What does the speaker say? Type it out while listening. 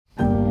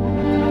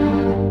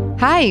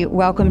Hi,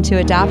 welcome to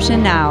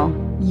Adoption Now,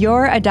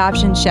 your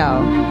adoption show.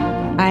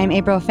 I'm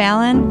April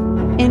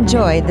Fallon.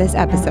 Enjoy this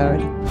episode.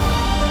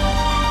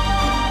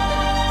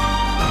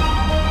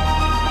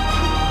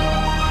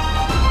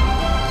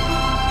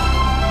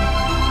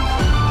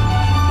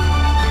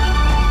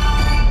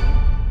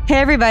 Hey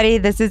everybody,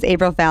 this is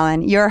April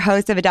Fallon, your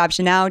host of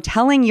Adoption Now,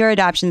 telling your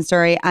adoption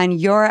story on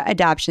your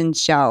adoption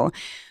show.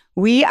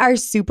 We are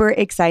super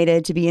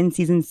excited to be in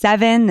season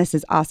 7. This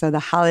is also the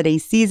holiday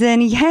season.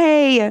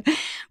 Yay!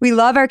 We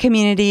love our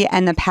community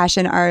and the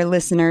passion our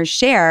listeners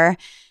share.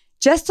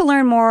 Just to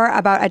learn more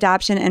about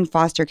adoption and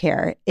foster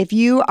care, if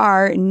you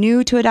are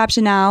new to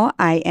Adoption Now,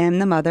 I am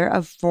the mother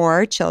of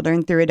 4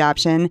 children through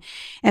adoption,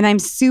 and I'm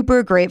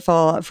super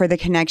grateful for the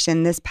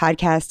connection this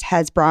podcast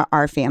has brought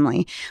our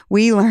family.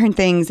 We learn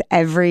things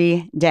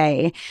every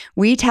day.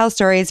 We tell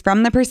stories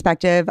from the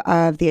perspective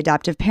of the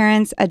adoptive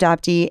parents,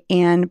 adoptee,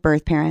 and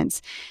birth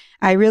parents.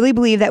 I really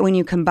believe that when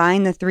you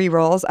combine the 3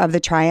 roles of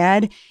the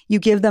triad, you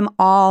give them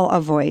all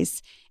a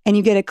voice. And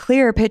you get a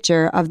clearer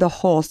picture of the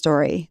whole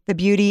story, the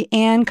beauty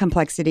and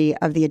complexity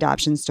of the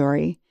adoption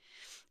story.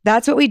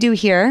 That's what we do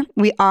here.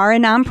 We are a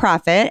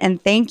nonprofit,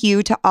 and thank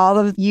you to all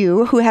of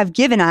you who have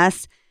given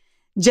us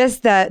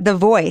just the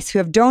voice, who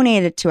have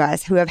donated to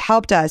us, who have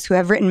helped us, who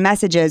have written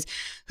messages,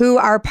 who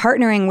are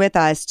partnering with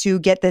us to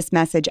get this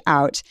message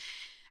out.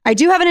 I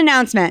do have an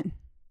announcement,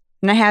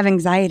 and I have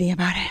anxiety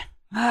about it.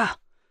 Oh,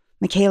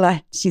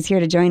 Michaela, she's here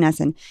to join us,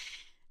 and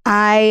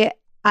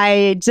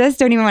I just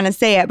don't even want to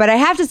say it, but I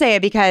have to say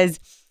it because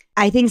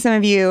I think some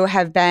of you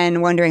have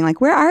been wondering, like,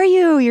 where are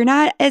you? You're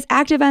not as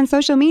active on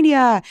social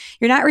media.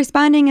 You're not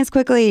responding as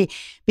quickly,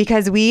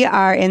 because we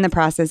are in the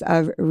process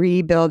of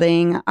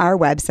rebuilding our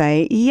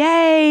website.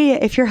 Yay!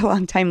 If you're a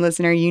longtime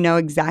listener, you know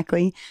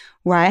exactly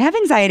why I have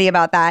anxiety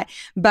about that.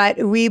 But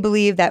we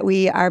believe that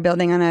we are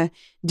building on a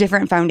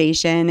different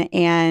foundation,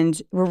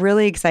 and we're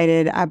really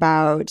excited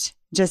about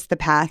just the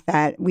path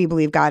that we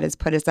believe God has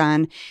put us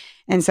on.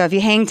 And so if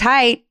you hang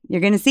tight,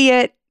 you're going to see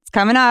it. It's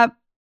coming up.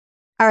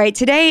 All right,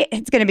 today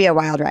it's going to be a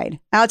wild ride.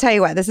 I'll tell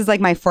you what, this is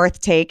like my 4th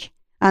take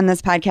on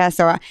this podcast.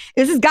 So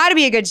this has got to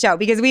be a good show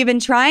because we've been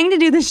trying to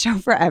do this show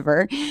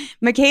forever.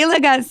 Michaela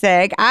got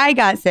sick. I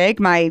got sick.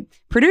 My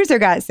producer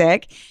got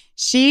sick.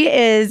 She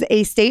is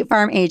a State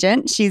Farm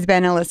agent. She's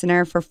been a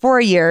listener for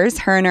 4 years.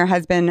 Her and her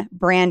husband,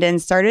 Brandon,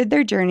 started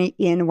their journey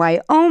in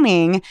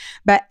Wyoming,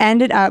 but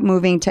ended up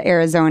moving to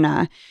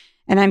Arizona.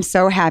 And I'm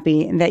so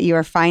happy that you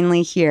are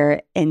finally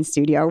here in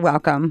studio.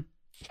 Welcome.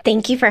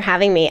 Thank you for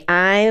having me.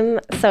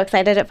 I'm so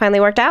excited it finally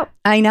worked out.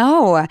 I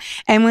know.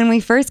 And when we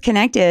first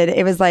connected,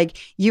 it was like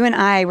you and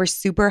I were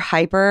super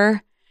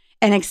hyper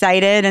and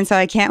excited. And so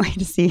I can't wait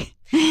to see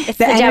the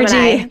energy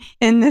Gemini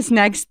in this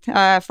next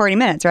 40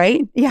 minutes,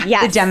 right? Yeah.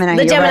 Yes, The Gemini.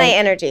 The Gemini right.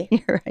 energy.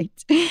 You're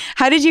right.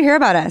 How did you hear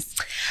about us?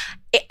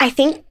 I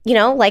think,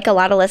 like a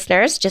lot of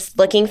listeners, just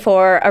looking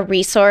for a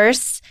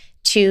resource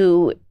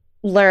to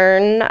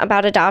learn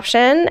about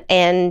adoption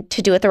and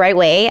to do it the right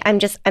way.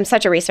 I'm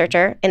such a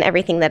researcher in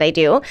everything that I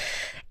do.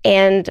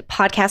 And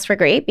podcasts were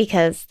great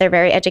because they're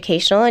very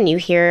educational and you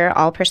hear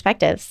all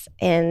perspectives.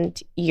 And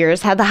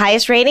yours had the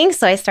highest rating,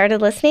 so I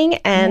started listening,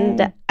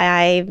 and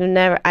I've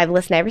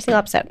listened to every single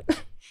episode.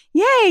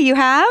 Yay, you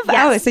have?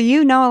 Yes. Oh, so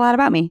you know a lot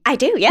about me. I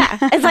do, yeah.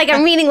 It's like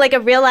I'm meeting like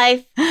a real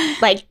life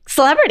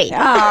celebrity.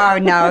 Oh,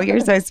 no, you're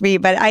so sweet.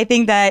 But I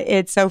think that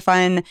it's so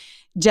fun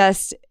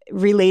just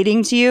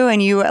relating to you,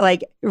 and you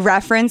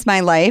reference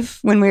my life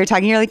when we were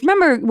talking. You're like,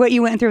 remember what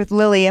you went through with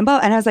Lily and Bo?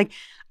 And I was like,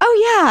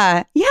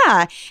 oh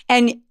yeah.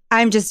 And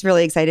I'm just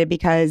really excited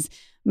because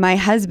my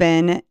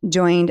husband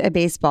joined a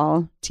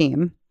baseball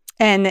team,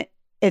 and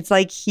it's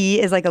like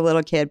he is like a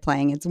little kid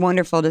playing. It's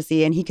wonderful to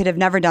see. And he could have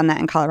never done that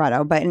in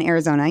Colorado, but in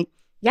Arizona,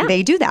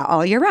 they do that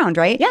all year round,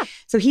 right? Yeah.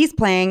 So he's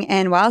playing,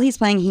 and while he's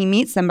playing, he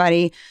meets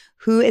somebody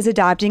who is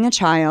adopting a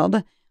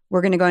child.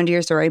 We're going to go into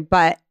your story,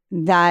 but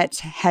that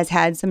has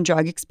had some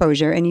drug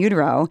exposure in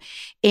utero,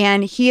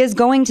 and he is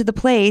going to the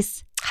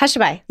place.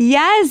 Hushabye.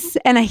 Yes.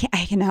 And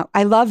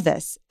I love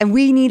this. And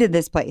we needed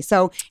this place.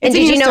 So and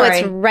did you know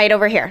it's right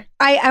over here?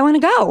 I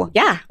want to go.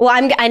 Yeah. Well,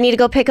 I need to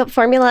go pick up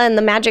formula and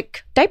the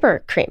magic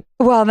diaper cream.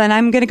 Well, then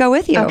I'm going to go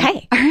with you.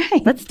 Okay. All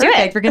right. Let's do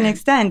it. We're going to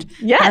extend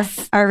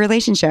our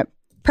relationship.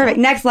 Perfect.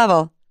 Next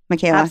level,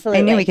 Michaela. Absolutely.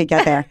 I knew we could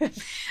get there.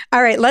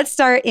 All right. Let's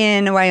start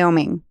in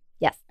Wyoming.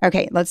 Yes.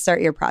 Okay. Let's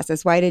start your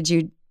process.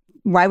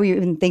 Why were you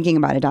even thinking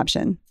about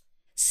adoption?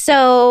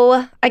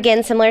 So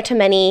again, similar to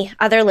many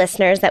other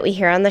listeners that we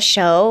hear on the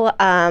show,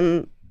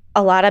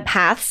 a lot of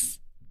paths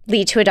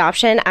lead to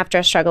adoption after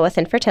a struggle with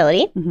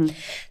infertility. Mm-hmm.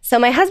 So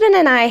my husband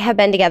and I have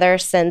been together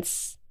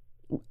since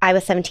I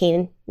was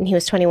 17 and he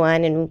was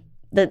 21. And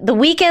the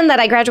weekend that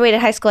I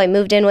graduated high school, I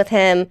moved in with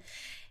him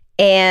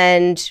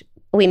and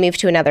we moved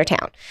to another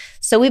town.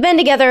 So we've been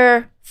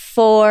together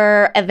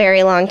for a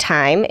very long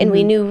time, and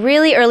we knew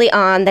really early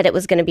on that it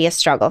was going to be a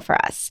struggle for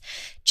us.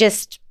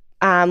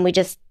 We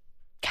just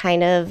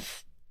kind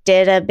of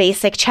did a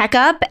basic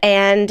checkup,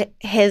 and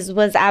his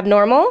was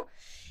abnormal.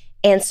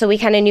 And so we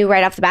kind of knew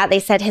right off the bat, they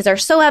said his are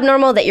so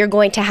abnormal that you're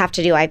going to have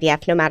to do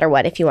IVF no matter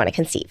what if you want to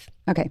conceive.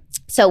 Okay.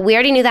 So we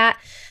already knew that.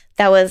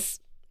 That was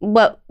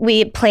what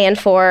we planned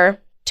for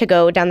to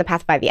go down the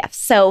path of IVF.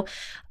 So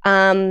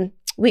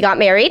we got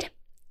married.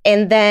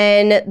 And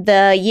then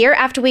the year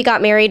after we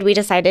got married, we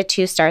decided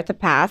to start the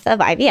path of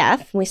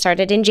IVF. We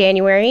started in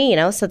January,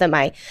 so that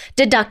my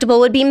deductible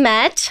would be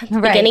met at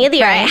the beginning of the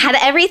year. I had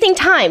everything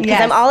timed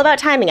because I'm all about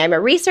timing. I'm a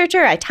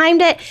researcher. I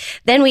timed it.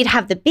 Then we'd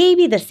have the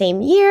baby the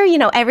same year.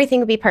 Everything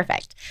would be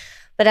perfect.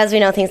 But as we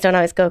know, things don't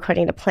always go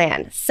according to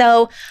plan.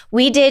 So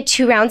we did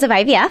 2 rounds of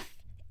IVF,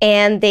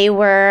 and they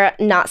were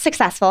not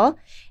successful.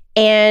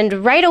 And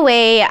right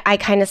away, I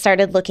kind of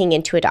started looking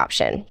into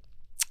adoption.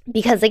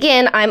 Because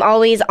again, I'm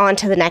always on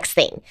to the next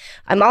thing.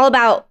 I'm all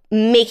about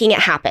making it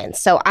happen.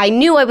 So I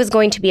knew I was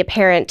going to be a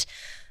parent.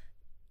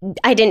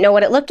 I didn't know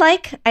what it looked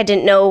like. I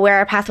didn't know where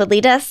our path would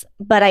lead us,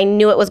 but I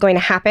knew it was going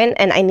to happen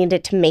and I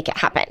needed to make it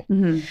happen.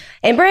 Mm-hmm.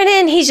 And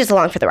Brandon, he's just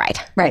along for the ride.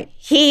 Right.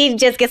 He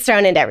just gets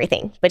thrown into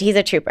everything, but he's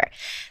a trooper.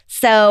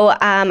 So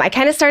I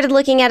kind of started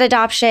looking at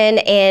adoption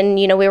and,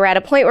 we were at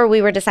a point where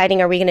we were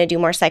deciding, are we going to do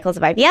more cycles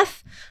of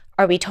IVF?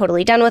 Are we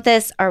totally done with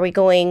this? Are we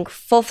going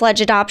full-fledged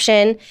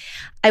adoption?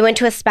 I went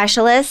to a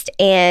specialist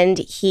and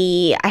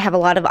I have a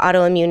lot of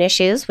autoimmune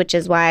issues, which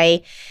is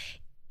why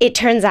it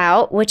turns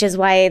out, which is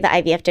why the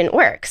IVF didn't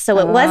work. So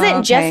it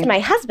wasn't just my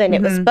husband,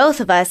 it was both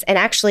of us and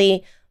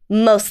actually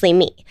mostly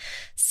me.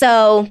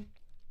 So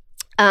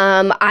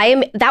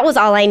that was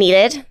all I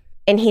needed.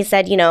 And he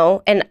said,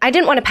 and I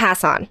didn't want to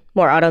pass on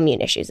more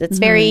autoimmune issues. It's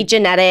very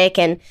genetic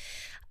and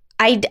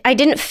I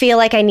didn't feel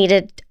like I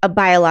needed a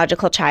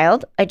biological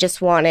child. I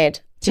just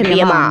wanted to be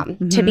a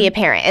mom, to be a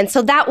parent. And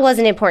so that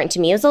wasn't important to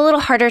me. It was a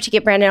little harder to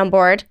get Brandon on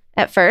board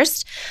at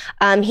first.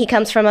 He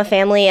comes from a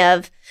family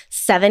of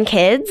 7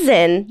 kids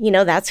and,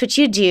 that's what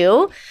you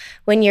do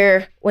when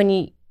you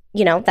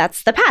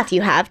that's the path.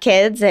 You have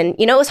kids and,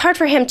 it was hard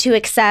for him to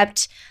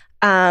accept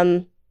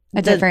a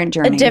different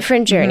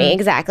journey.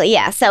 Exactly.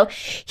 Yeah. So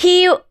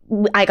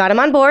I got him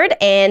on board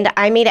and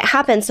I made it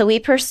happen. So we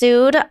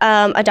pursued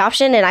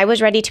adoption and I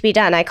was ready to be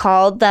done. I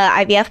called the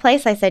IVF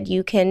place. I said,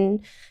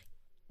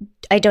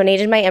 I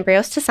donated my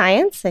embryos to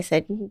science. I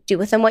said, do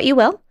with them what you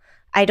will.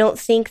 I don't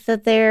think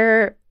that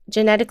they're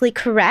genetically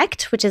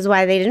correct, which is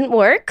why they didn't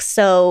work.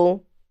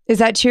 So is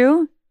that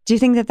true? Do you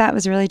think that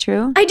was really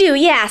true? I do,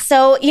 yeah.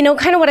 So,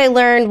 kind of what I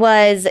learned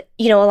was,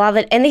 a lot of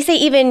it, and they say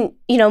even,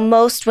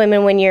 most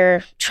women when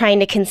you're trying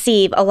to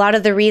conceive, a lot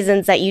of the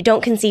reasons that you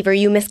don't conceive or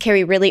you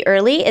miscarry really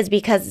early is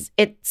because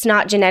it's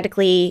not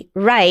genetically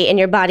right and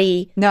your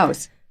body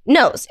knows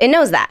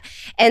that.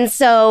 And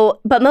so,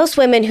 but most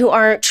women who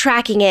aren't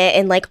tracking it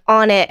and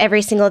on it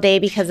every single day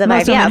because of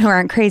most IVF. Women who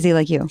aren't crazy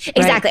like you. Right?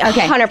 Exactly.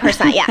 Okay.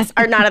 100%. Yes.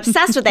 Are not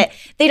obsessed with it.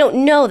 They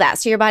don't know that.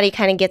 So your body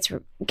kind of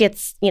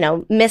gets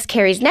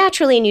miscarries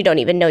naturally and you don't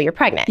even know you're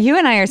pregnant. You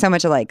and I are so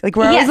much alike.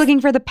 We're always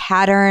looking for the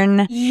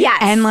pattern. Yes.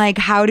 And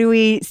how do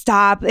we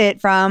stop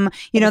it from,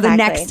 the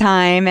next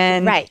time?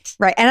 And right.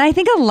 And I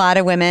think a lot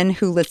of women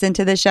who listen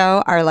to the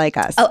show are like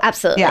us. Oh,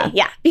 absolutely.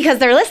 Yeah. Because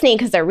they're listening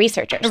because they're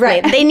researchers.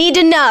 Right. They need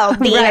to know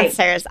the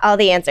answers, all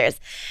the answers.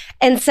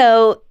 And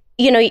so,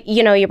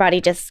 your body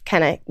just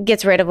kind of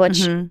gets rid of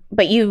which,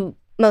 but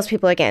most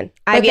people, again,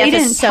 but IVF they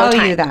didn't is so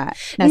tell you that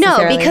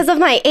necessarily. No, because of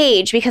my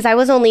age, because I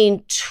was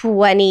only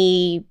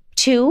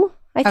 22,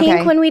 I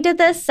think, when we did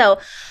this. So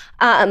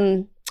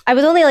I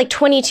was only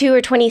 22 or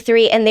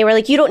 23, and they were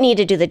like, you don't need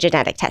to do the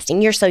genetic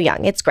testing. You're so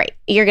young. It's great.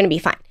 You're going to be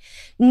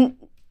fine.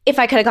 If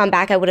I could have gone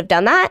back, I would have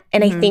done that.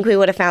 And I think we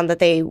would have found that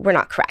they were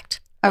not correct.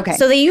 Okay.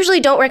 So they usually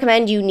don't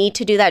recommend you need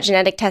to do that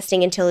genetic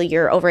testing until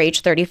you're over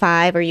age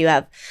 35 or you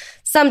have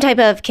some type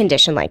of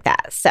condition like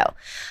that. So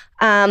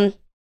I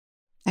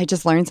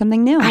just learned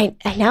something new. I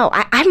know.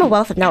 I'm a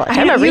wealth of knowledge.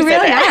 I'm a researcher. You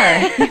really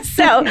are.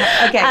 So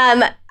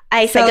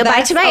I said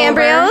goodbye to my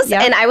embryos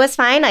and I was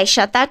fine. I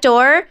shut that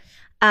door.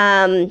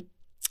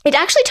 It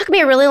actually took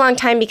me a really long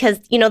time because,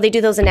 they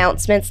do those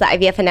announcements, the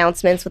IVF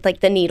announcements with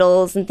the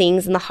needles and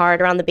things in the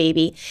heart around the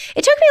baby.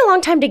 It took me a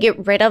long time to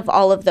get rid of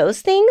all of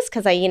those things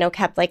because I,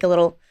 kept a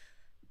little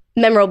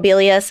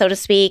memorabilia, so to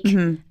speak.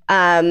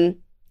 And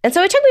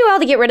so it took me a while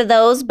to get rid of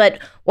those. But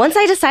once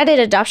I decided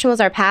adoption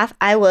was our path,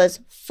 I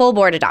was full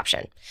board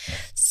adoption.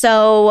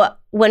 So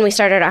when we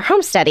started our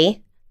home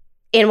study,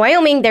 in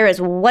Wyoming, there is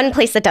one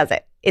place that does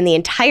it in the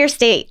entire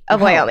state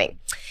of Wyoming.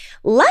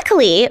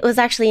 Luckily, it was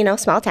actually,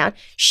 small town.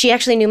 She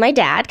actually knew my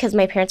dad because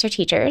my parents are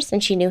teachers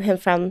and she knew him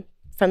from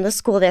the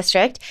school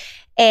district.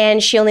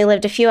 And she only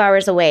lived a few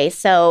hours away.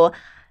 So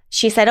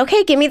she said,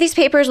 okay, give me these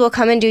papers. We'll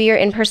come and do your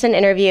in-person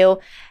interview.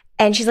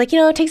 And she's like,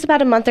 it takes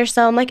about a month or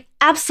so. I'm like,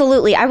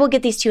 absolutely. I will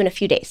get these to you in a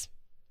few days.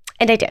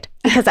 And I did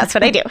because that's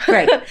what I do.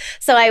 Right.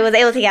 So I was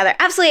able to gather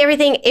absolutely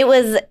everything. It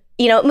was,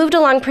 it moved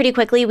along pretty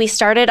quickly. We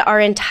started our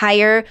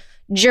entire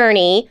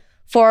journey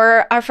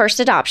for our first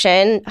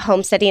adoption,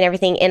 home study and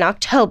everything in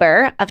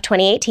October of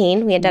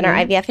 2018. We had done our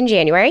IVF in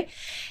January.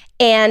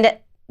 And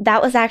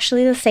that was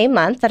actually the same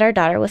month that our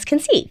daughter was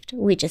conceived.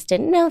 We just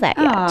didn't know that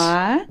yet.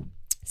 Aww.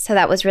 So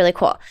that was really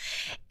cool.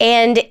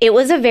 And it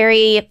was a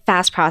very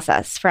fast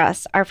process for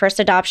us. Our first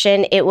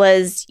adoption, it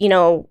was,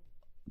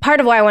 part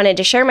of why I wanted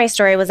to share my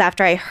story was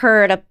after I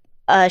heard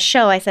a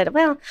show, I said,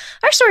 well,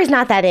 our story's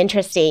not that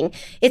interesting.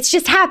 It's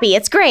just happy.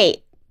 It's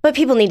great. But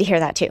people need to hear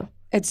that too.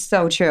 It's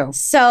so true.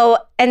 So,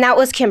 and that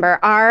was Kimber.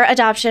 Our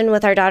adoption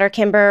with our daughter,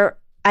 Kimber,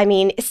 I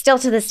mean, still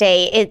to this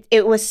day,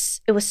 it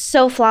was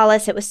so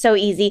flawless. It was so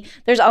easy.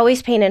 There's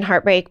always pain and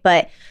heartbreak,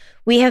 but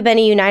we have been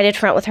a united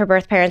front with her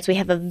birth parents. We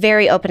have a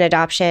very open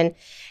adoption.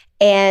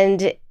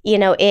 And,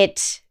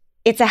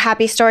 it's a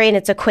happy story and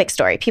it's a quick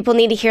story. People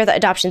need to hear that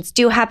adoptions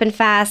do happen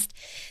fast.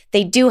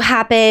 They do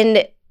happen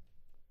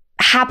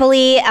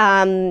happily.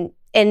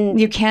 And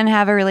you can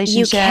have a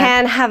relationship. You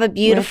can have a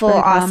beautiful,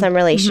 awesome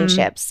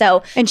relationship.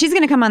 So, and she's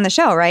going to come on the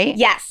show, right?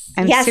 Yes.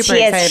 I'm yes, super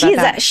she excited is.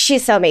 about that.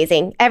 She's so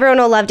amazing. Everyone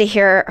will love to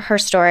hear her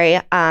story.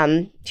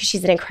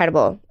 She's an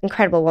incredible,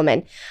 incredible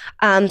woman.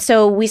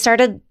 So we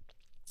started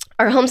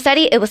our home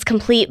study. It was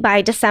complete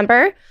by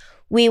December.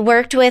 We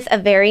worked with a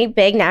very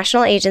big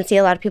national agency.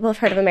 A lot of people have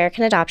heard of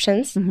American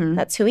Adoptions.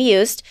 That's who we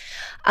used.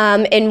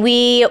 And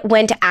we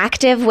went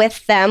active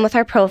with them with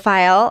our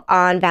profile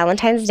on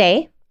Valentine's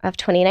Day of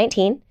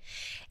 2019.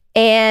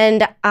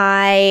 And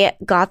I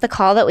got the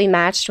call that we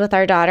matched with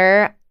our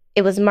daughter.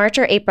 It was March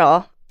or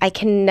April. I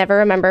can never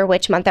remember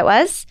which month it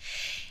was.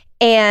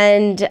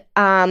 And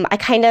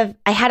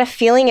I had a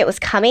feeling it was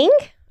coming.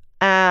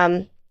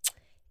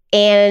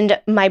 And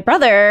my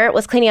brother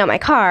was cleaning out my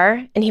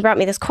car and he brought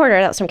me this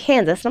quarter that was from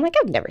Kansas. And I'm like,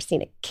 I've never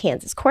seen a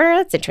Kansas quarter.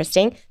 That's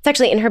interesting. It's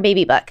actually in her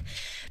baby book.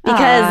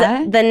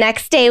 Because the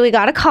next day we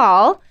got a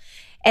call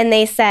and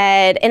they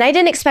said, and I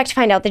didn't expect to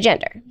find out the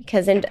gender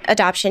because in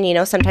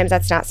adoption, sometimes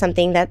that's not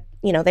something that,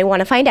 they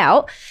want to find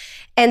out.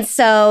 And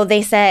so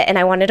they said, and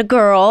I wanted a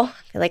girl.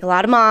 Like a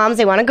lot of moms,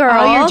 they want a girl.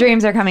 All your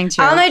dreams are coming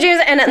true. All my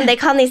dreams. And they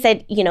called and they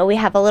said, we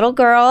have a little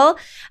girl.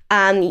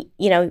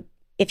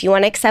 If you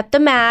want to accept the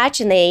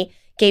match. And they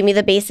gave me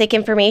the basic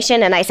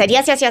information. And I said,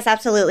 yes,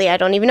 absolutely. I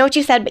don't even know what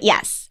you said, but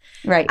yes.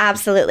 Right.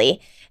 Absolutely.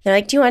 They're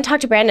like, do you want to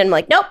talk to Brandon? I'm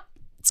like, nope,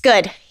 it's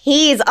good.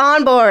 He's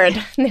on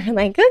board. And they're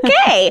like,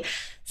 okay.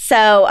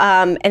 So,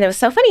 and it was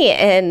so funny.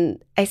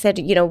 And I said,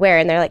 where?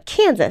 And they're like,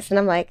 Kansas. And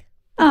I'm like,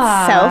 so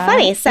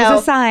funny. So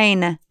it's a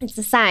sign. It's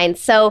a sign.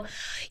 So,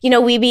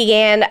 we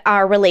began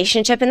our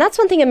relationship. And that's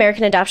one thing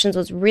American Adoptions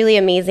was really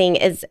amazing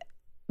is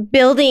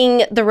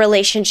building the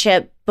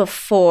relationship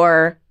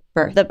before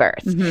the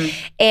birth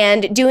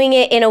and doing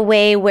it in a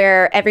way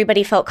where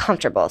everybody felt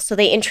comfortable. So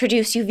they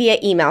introduce you via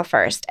email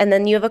first, and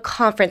then you have a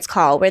conference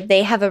call where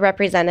they have a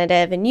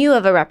representative and you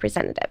have a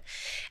representative.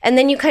 And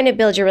then you kind of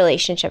build your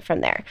relationship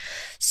from there.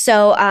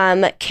 So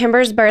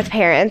Kimber's birth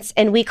parents,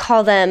 and we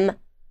call them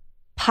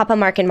Papa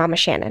Mark and Mama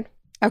Shannon.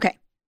 Okay.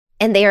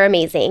 And they are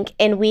amazing.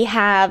 And we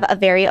have a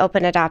very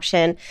open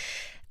adoption.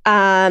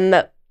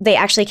 They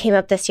actually came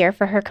up this year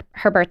for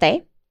her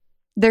birthday.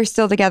 They're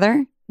still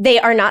together? They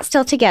are not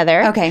still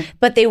together. Okay.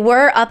 But they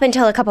were up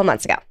until a couple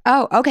months ago.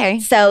 Oh, okay.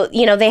 So,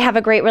 they have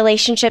a great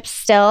relationship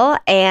still,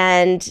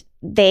 and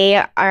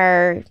they're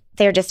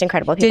just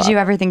incredible people. Did you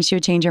ever think she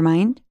would change your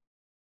mind?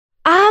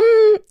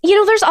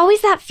 There's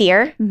always that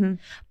fear.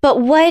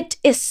 But what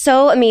is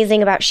so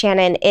amazing about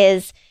Shannon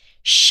is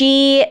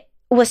she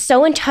was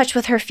so in touch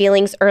with her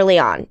feelings early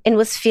on and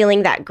was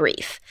feeling that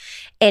grief.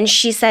 And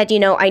she said,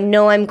 I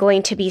know I'm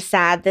going to be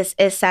sad. This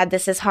is sad.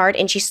 This is hard.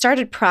 And she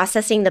started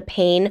processing the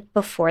pain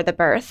before the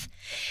birth.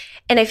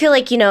 And I feel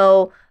like,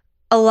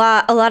 a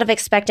lot of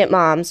expectant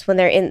moms, when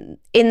they're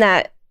in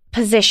that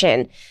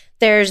position,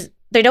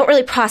 they don't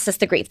really process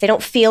the grief. They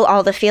don't feel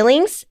all the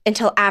feelings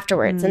until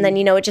afterwards. And then,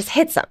 it just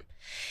hits them.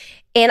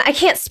 And I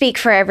can't speak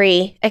for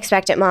every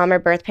expectant mom or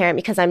birth parent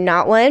because I'm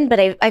not one, but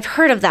I've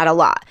heard of that a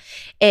lot.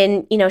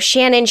 And,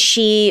 Shannon,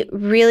 she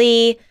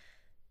really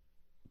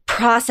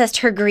processed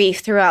her grief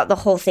throughout the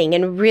whole thing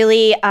and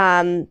really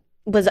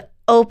was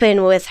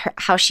open with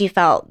how she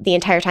felt the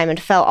entire time and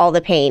felt all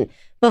the pain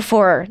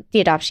before the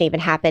adoption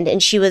even happened.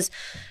 And she was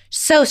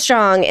so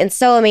strong and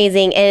so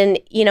amazing. And,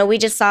 we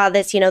just saw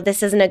this,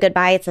 this isn't a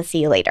goodbye, it's a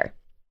see you later.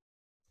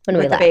 When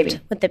we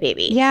left with the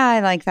baby. Yeah, I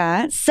like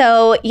that.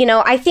 So,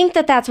 I think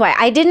that's why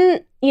I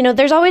didn't,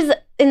 there's always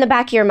in the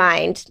back of your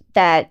mind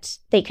that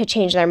they could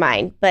change their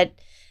mind. But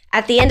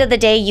at the end of the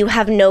day, you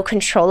have no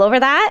control over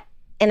that.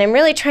 And I'm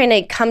really trying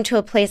to come to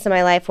a place in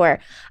my life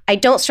where I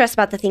don't stress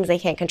about the things I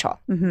can't control.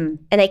 And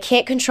I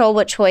can't control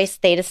what choice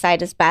they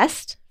decide is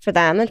best for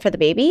them and for the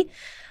baby.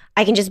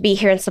 I can just be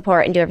here and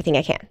support and do everything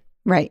I can.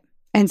 Right.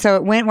 And so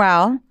it went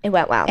well. It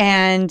went well.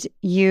 And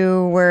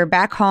you were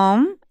back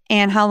home.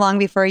 And how long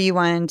before you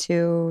wanted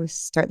to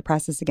start the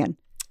process again?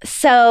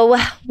 So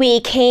we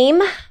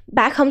came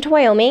back home to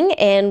Wyoming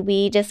and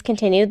we just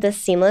continued this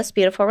seamless,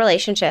 beautiful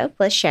relationship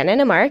with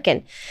Shannon and Mark.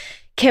 And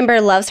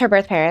Kimber loves her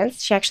birth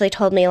parents. She actually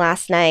told me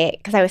last night,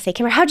 because I would say,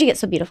 Kimber, how'd you get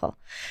so beautiful?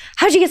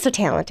 How'd you get so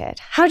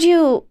talented? How'd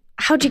you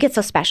get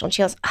so special? And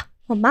she goes,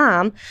 well,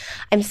 Mom,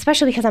 I'm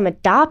special because I'm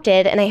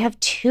adopted and I have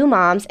 2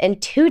 moms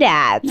and 2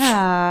 dads.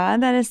 Ah,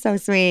 that is so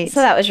sweet. So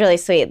that was really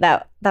sweet.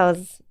 That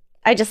was,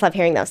 I just love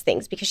hearing those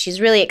things because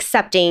she's really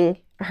accepting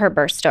her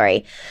birth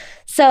story.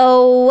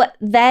 So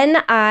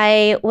then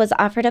I was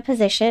offered a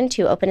position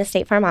to open a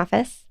State Farm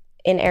office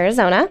in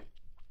Arizona.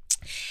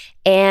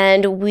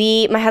 And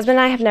my husband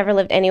and I have never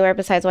lived anywhere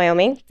besides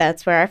Wyoming.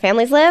 That's where our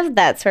families live.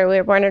 That's where we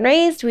were born and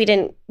raised. We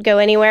didn't go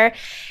anywhere.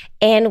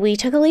 And we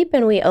took a leap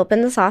and we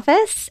opened this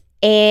office.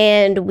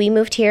 And we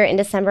moved here in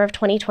December of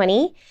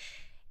 2020.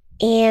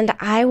 And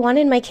I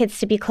wanted my kids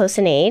to be close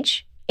in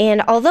age.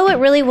 And although it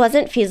really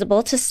wasn't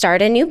feasible to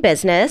start a new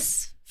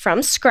business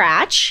from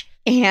scratch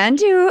and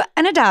do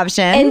an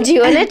adoption.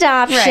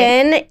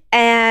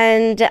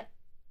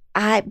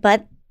 Right.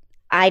 But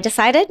I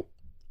decided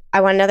I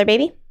want another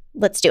baby.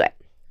 Let's do it.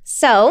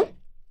 So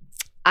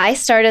I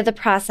started the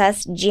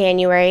process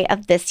January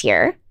of this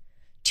year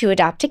to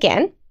adopt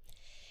again.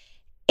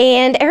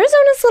 And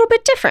Arizona's a little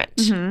bit different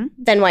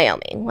than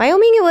Wyoming.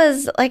 Wyoming, it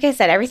was, like I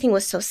said, everything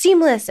was so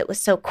seamless. It was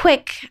so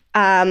quick.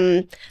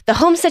 The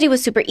home study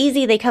was super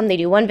easy. They come, they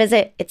do one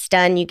visit, it's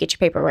done, you get your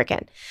paperwork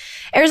in.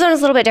 Arizona's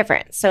a little bit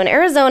different. So in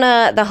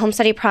Arizona, the home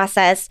study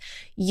process,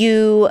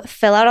 you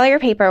fill out all your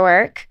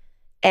paperwork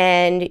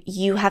and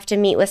you have to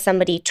meet with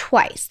somebody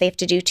twice. They have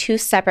to do 2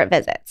 separate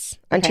visits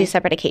on 2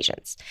 separate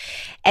occasions.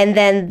 And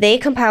then they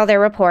compile their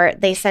report.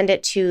 They send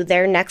it to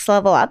their next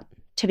level up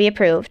to be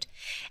approved.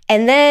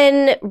 And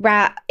then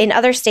in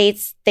other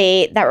states,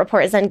 that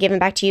report is then given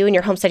back to you and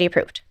your home study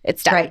approved.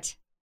 It's done. Right.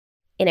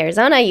 In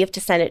Arizona, you have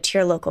to send it to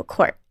your local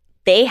court.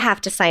 They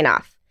have to sign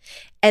off.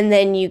 And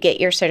then you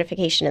get your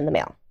certification in the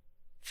mail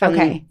from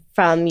your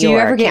Do you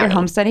ever get county. your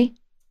home study?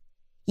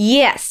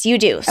 Yes, you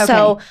do. Okay.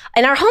 So,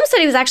 and our home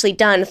study was actually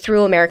done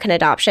through American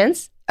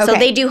Adoptions. So Okay.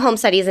 they do home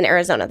studies in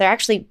Arizona. They're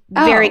actually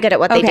very good at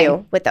what they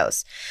do with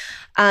those.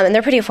 And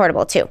they're pretty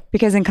affordable too.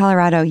 Because in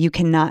Colorado, you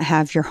cannot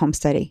have your home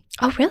study.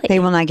 Oh, really? They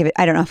will not give it.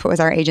 I don't know if it was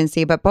our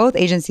agency, but both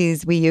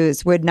agencies we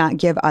use would not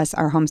give us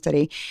our home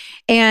study.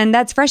 And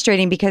that's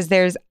frustrating because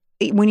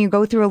when you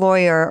go through a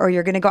lawyer or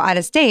you're going to go out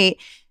of state,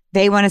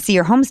 they want to see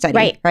your home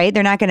study, right?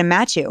 They're not going to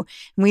match you.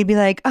 And we'd be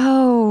like,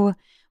 oh,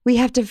 we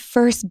have to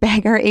first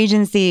beg our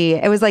agency.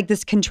 It was like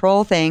this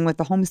control thing with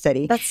the home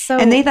study. That's so.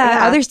 And they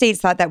thought other states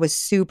thought that was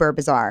super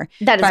bizarre.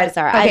 That is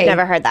bizarre. Okay. I've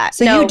never heard that.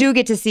 So you do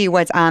get to see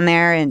what's on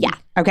there, and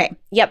okay,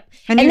 yep,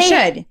 and you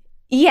should.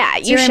 Yeah,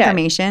 it's you your should.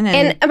 Information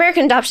and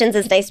American Adoptions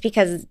is nice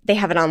because they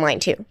have it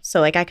online too.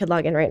 So like I could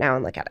log in right now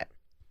and look at it.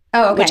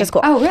 Oh, okay. Which is cool.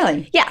 Oh,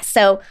 really? Yeah.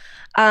 So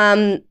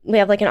we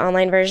have like an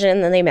online version,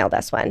 and then they mailed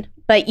us one,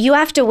 but you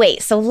have to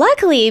wait. So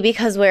luckily,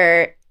 because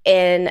we're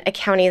in a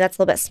county that's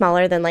a little bit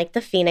smaller than like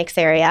the Phoenix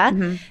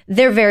area,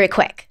 they're very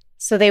quick.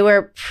 So they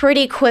were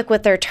pretty quick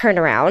with their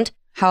turnaround.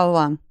 How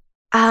long?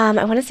 I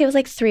want to say it was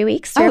like 3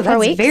 weeks, 3 or 4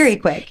 weeks. Very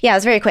quick. Yeah, it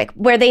was very quick.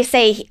 Where they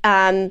say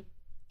in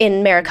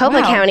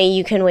Maricopa County,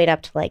 you can wait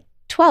up to like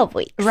 12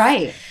 weeks.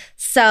 Right.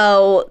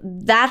 So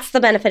that's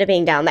the benefit of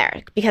being down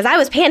there. Because I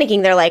was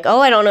panicking. They're like, oh,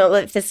 I don't know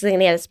if this is going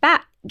to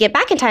get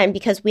back in time,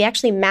 because we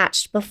actually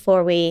matched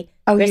before we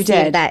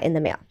received that in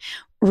the mail.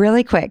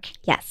 Really quick.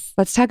 Yes.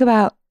 Let's talk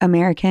about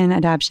American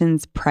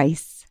Adoption's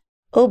price.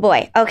 Oh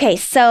boy. Okay.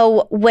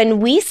 So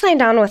when we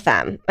signed on with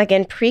them,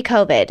 again,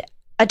 pre-COVID,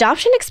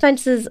 adoption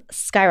expenses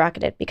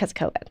skyrocketed because of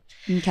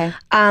COVID. Okay.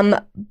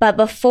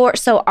 But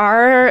so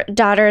our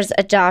daughter's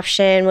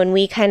adoption, when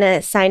we kind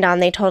of signed on,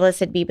 they told us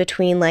it'd be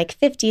between like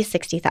 50,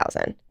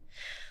 60,000.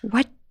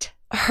 What?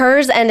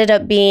 Hers ended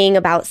up being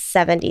about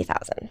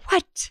 70,000.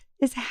 What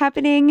is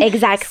happening?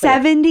 Exactly.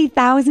 $70,000?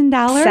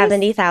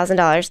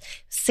 $70,000.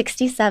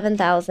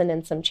 67,000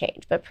 and some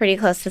change, but pretty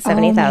close to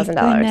 $70,000.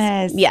 Oh my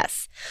goodness.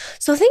 Yes.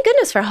 So thank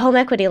goodness for home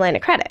equity line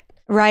of credit.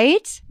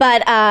 Right?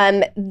 But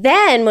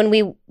then when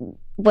we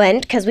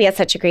went, because we had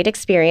such a great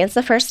experience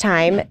the first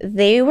time,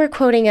 they were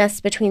quoting us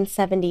between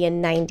 70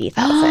 and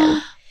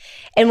 90,000.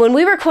 And when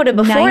we were quoted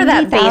before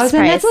that base price,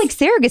 that's like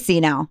surrogacy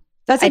now.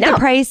 That's like the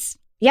price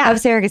of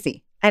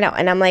surrogacy. I know.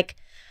 And I'm like,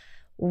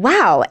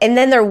 wow. And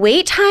then their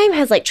wait time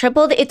has like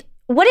tripled.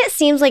 What it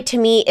seems like to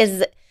me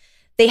is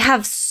they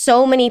have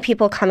so many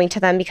people coming to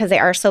them because they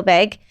are so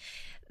big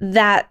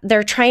that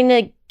they're trying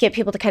to get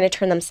people to kind of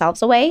turn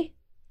themselves away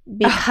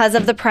because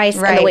of the price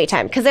and the wait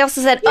time. Because they also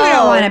said, you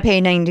don't want to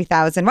pay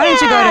 $90,000. Why don't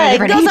you go to a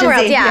different agency? Somewhere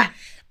else, yeah.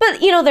 But,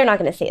 they're not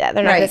going to say that.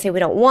 They're not going to say, we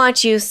don't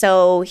want you,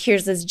 so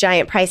here's this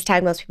giant price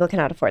tag. Most people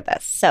cannot afford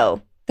this.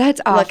 So that's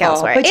awful. Look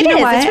elsewhere. But it is.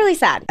 It's really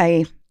sad.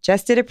 I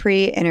just did a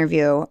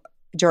pre-interview,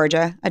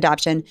 Georgia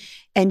Adoption,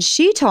 and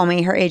she told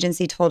me her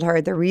agency told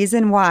her the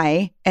reason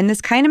why, and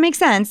this kind of makes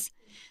sense,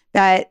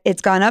 that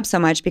it's gone up so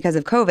much because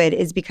of COVID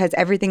is because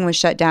everything was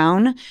shut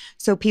down.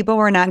 So people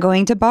were not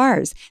going to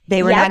bars.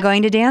 They were not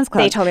going to dance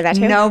clubs. They told me that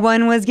too. No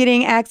one was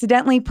getting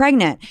accidentally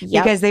pregnant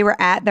because they were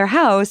at their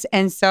house.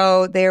 And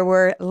so there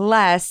were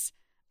less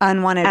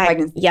unwanted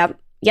pregnancies.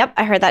 Yep,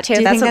 I heard that too.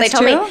 That's what they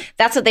told me.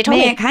 That's what they told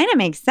me. It kind of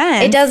makes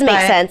sense. It does make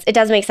sense. It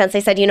does make sense. They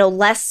said,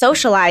 less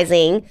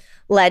socializing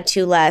led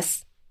to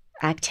less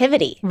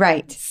activity.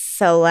 Right.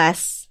 So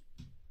less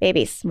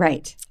babies.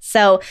 Right.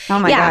 So, oh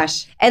my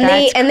gosh. And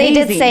they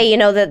did say,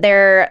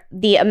 that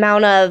the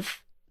amount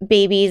of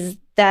babies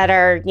that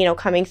are,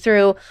 coming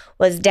through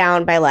was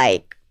down by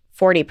like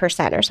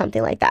 40% or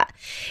something like that.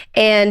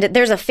 And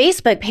there's a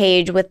Facebook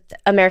page with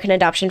American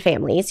Adoption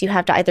Families. You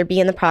have to either be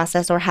in the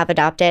process or have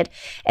adopted.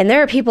 And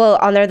there are people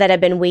on there that have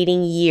been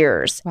waiting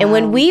years. Wow.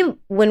 And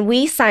when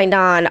we signed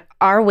on,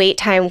 our wait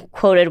time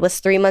quoted was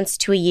 3 months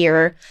to a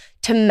year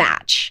to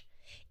match.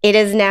 It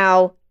is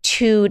now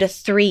 2 to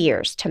 3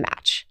 years to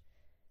match.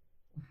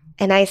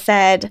 And I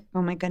said,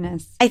 oh my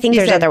goodness. I think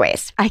there's other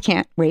ways. I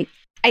can't wait.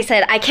 I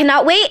said, I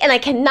cannot wait and I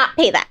cannot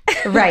pay that.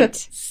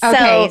 Right.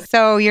 Okay.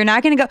 So you're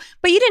not going to go,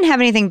 but you didn't have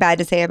anything bad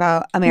to say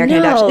about American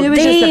Adoption. It was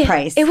just the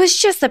price. It was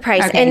just the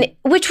price. Okay.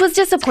 And which was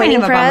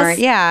disappointing for us.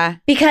 Yeah.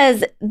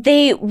 Because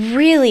they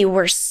really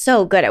were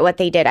so good at what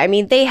they did. I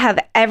mean, they have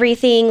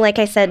everything, like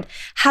I said,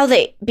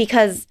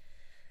 because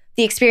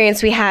the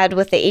experience we had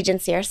with the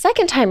agency our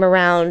second time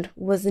around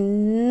was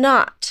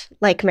not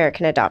like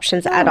American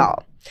Adoptions at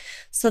all.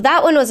 So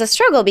that one was a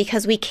struggle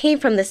because we came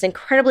from this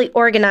incredibly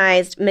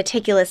organized,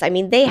 meticulous. I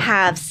mean, they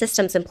have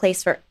systems in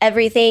place for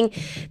everything.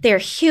 They're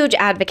huge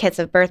advocates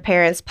of birth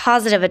parents,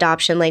 positive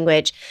adoption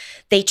language.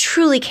 They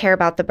truly care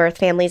about the birth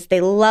families. They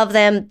love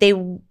them.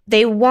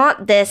 They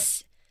want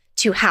this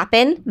to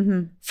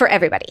happen for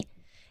everybody.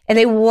 And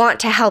they want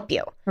to help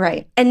you.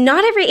 Right. And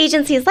not every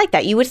agency is like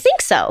that. You would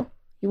think so.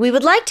 We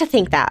would like to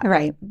think that.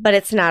 Right. But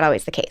it's not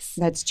always the case.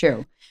 That's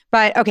true.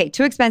 But okay,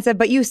 too expensive,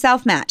 but you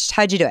self-matched.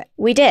 How'd you do it?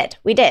 We did.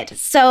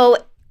 So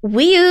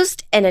we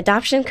used an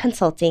adoption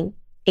consulting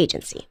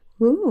agency.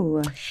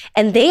 Ooh.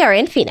 And they are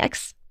in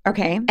Phoenix.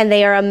 Okay. And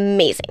they are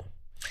amazing.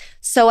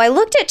 So I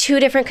looked at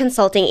 2 different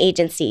consulting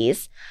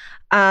agencies.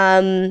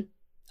 One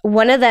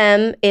of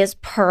them is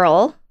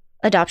Pearl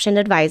Adoption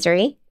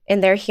Advisory,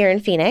 and they're here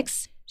in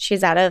Phoenix.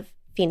 She's out of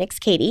Phoenix,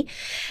 Katie.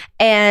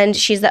 And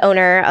she's the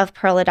owner of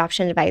Pearl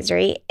Adoption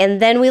Advisory. And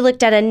then we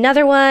looked at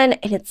another one,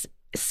 and it's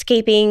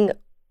escaping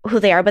who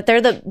they are, but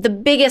they're the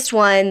biggest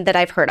one that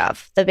I've heard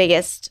of, the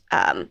biggest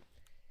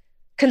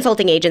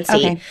consulting agency.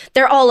 Okay.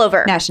 They're all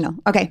over. National.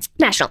 Okay.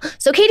 National.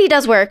 So Katie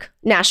does work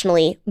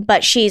nationally,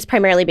 but she's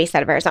primarily based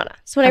out of Arizona.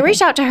 So when I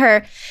reached out to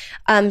her,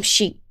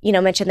 she,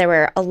 mentioned there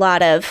were a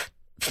lot of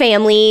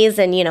families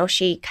and,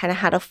 she kind of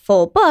had a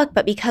full book,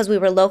 but because we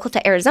were local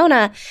to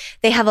Arizona,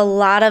 they have a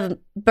lot of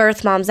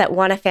birth moms that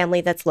want a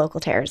family that's local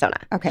to Arizona.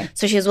 Okay.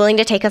 So she was willing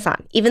to take us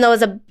on, even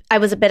though I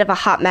was a bit of a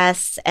hot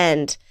mess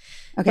and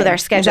with our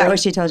schedule. Is that what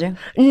she told you?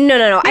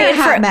 No. I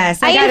inferred that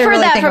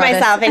for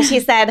myself. And she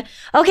said,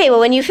 okay, well,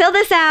 when you fill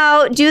this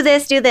out, do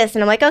this. And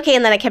I'm like, okay.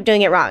 And then I kept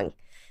doing it wrong.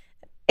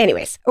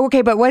 Anyways.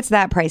 Okay, but what's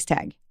that price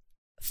tag?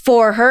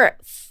 For her,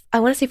 I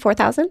want to say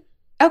 $4,000.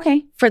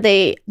 Okay. For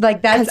the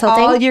that's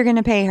consulting. All you're going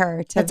to pay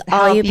her to That's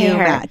all you pay her.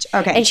 Match.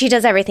 Okay. And she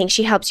does everything.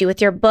 She helps you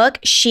with your book.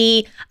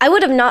 I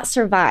would have not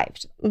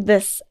survived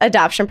this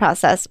adoption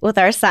process with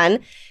our son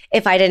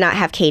if I did not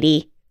have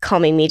Katie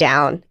calming me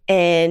down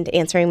and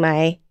answering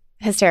my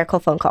hysterical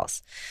phone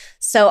calls.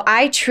 So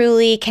I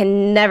truly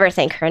can never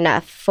thank her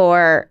enough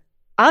for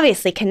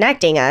obviously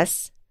connecting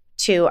us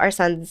to our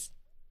son's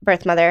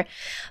birth mother,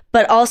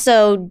 but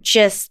also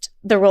just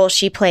the role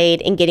she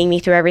played in getting me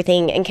through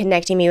everything and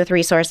connecting me with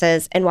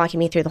resources and walking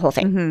me through the whole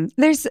thing.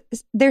 Mm-hmm.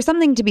 There's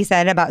something to be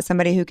said about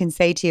somebody who can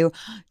say to you,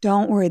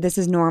 don't worry, this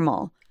is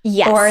normal.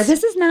 Yes. Or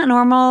this is not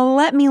normal.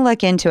 Let me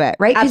look into it,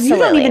 right? Because you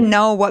don't even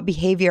know what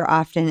behavior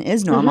often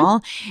is normal.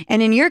 Mm-hmm.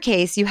 And in your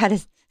case, you had a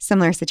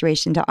similar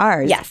situation to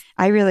ours. Yes.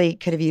 I really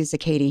could have used a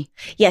Katie.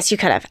 Yes, you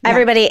could have.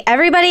 Yeah.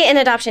 Everybody in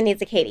adoption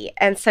needs a Katie.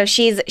 And so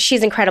she's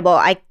incredible.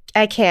 I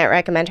can't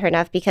recommend her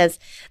enough because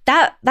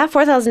that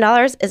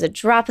 $4,000 is a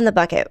drop in the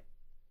bucket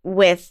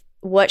with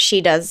what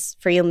she does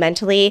for you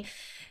mentally.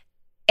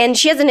 And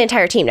she has an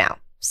entire team now.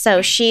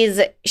 So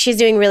she's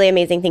doing really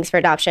amazing things for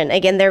adoption.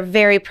 Again, they're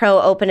very pro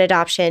open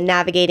adoption,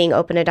 navigating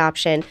open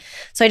adoption.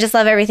 So I just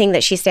love everything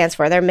that she stands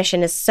for. Their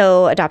mission is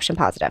so adoption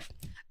positive.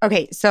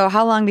 Okay, so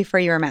how long before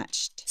you were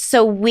matched?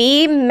 So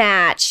we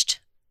matched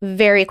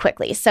very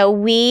quickly. So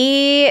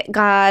we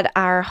got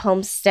our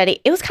homesteading.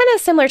 It was kind of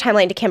a similar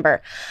timeline to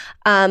Kimber.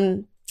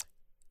 Our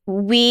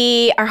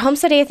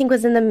homesteading, I think,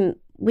 was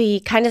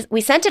we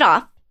sent it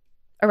off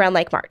around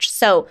like March.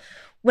 So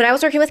when I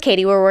was working with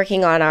Katie, we were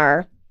working on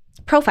our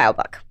profile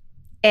book.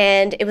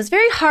 And it was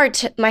very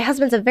hard my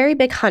husband's a very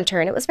big hunter,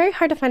 and it was very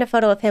hard to find a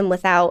photo of him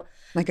without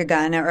like a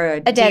gun or a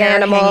dead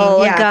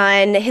animal, a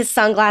gun, his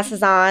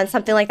sunglasses on,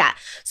 something like that.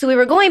 So we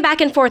were going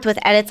back and forth with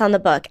edits on the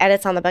book. And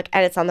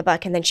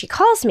then she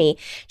calls me.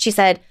 She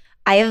said,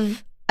 I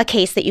have a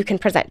case that you can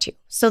present to.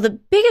 So the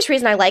biggest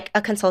reason I like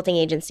a consulting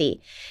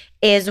agency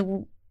is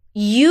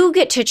you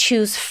get to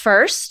choose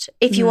first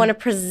if you want to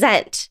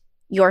present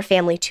your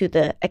family to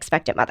the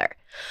expectant mother.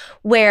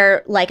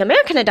 Where, like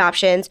American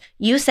Adoptions,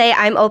 you say,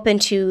 I'm open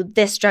to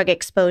this drug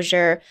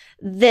exposure,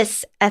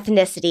 this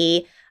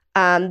ethnicity,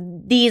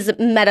 these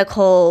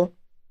medical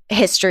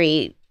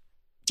history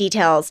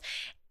details.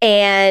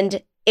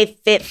 And if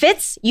it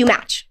fits, you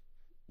match.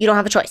 You don't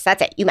have a choice.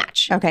 That's it. You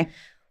match. Okay.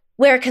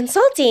 Where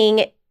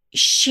consulting,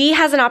 she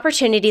has an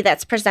opportunity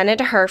that's presented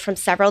to her from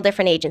several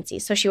different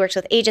agencies. So she works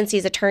with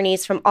agencies,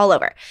 attorneys from all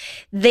over.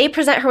 They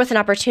present her with an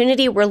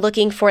opportunity. We're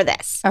looking for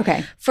this.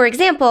 Okay. For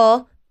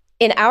example,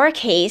 in our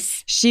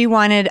case, She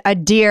wanted a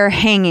deer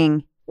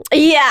hanging.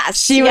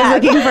 yes. She was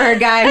looking for a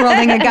guy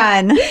holding a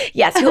gun.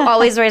 Yes, who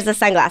always wears the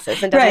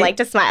sunglasses and doesn't Right. like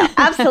to smile.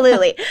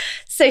 Absolutely.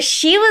 So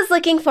she was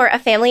looking for a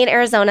family in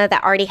Arizona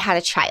that already had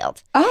a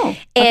child. Oh.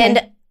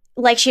 And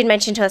like she had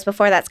mentioned to us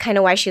before, that's kind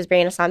of why she was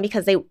bringing us on,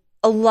 because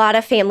a lot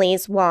of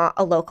families want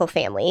a local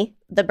family.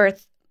 The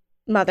birth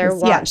mother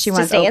wants she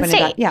wants to stay in open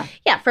state.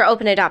 Yeah. For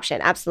open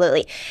adoption,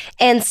 absolutely.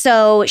 And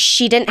so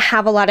she didn't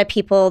have a lot of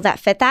people that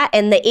fit that.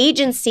 And the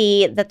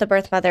agency that the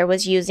birth mother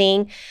was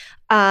using,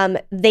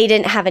 they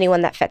didn't have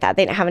anyone that fit that.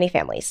 They didn't have any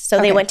families. So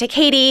they went to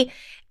Katie,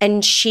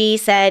 and she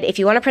said, if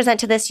you want to present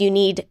to this, you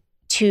need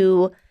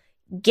to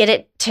get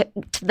it to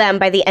them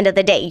by the end of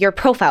the day, your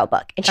profile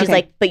book. And she's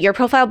like, but your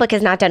profile book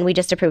is not done. We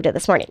just approved it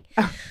this morning.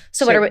 Oh,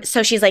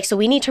 So she's like, so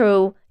we need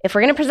to, if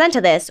we're going to present to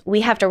this,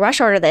 we have to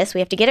rush order this. We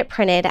have to get it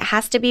printed. It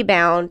has to be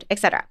bound,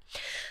 etc.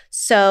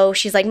 So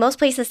she's like, most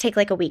places take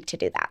like a week to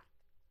do that.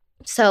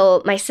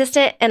 So my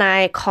assistant and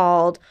I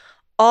called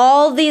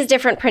all these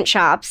different print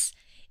shops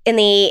in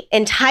the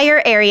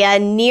entire area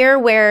near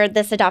where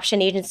this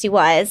adoption agency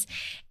was.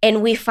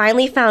 And we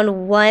finally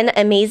found one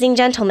amazing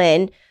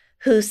gentleman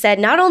who said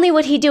not only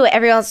would he do it,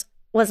 everyone else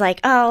was like,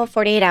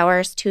 48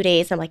 hours, 2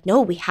 days. I'm like, no,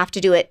 we have to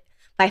do it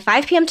by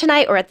 5 p.m.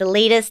 tonight or at the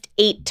latest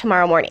 8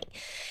 tomorrow morning.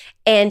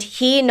 And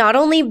he not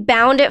only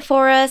bound it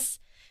for us,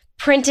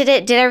 printed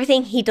it, did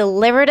everything, he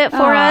delivered it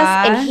for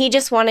us, and he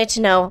just wanted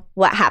to know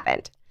what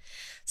happened.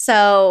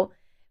 So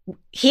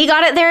he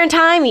got it there in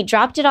time. He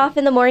dropped it off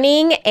in the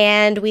morning,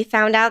 and we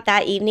found out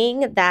that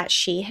evening that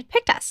she had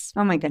picked us.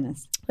 Oh my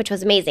goodness. Which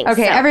was amazing.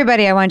 Okay, so,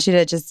 everybody, I want you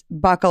to just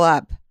buckle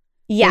up.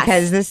 Yes.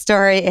 Because this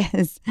story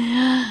is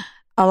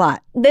a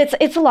lot.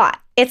 It's a lot.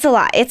 It's a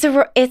lot.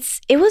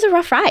 It was a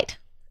rough ride.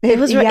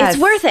 Yes. It's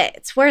worth it.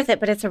 It's worth it,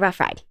 but it's a rough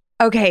ride.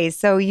 Okay,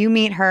 so you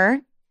meet her,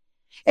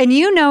 and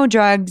you know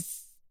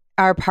drugs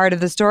are part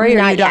of the story, or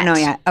Not you don't yet. know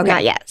yet? Okay.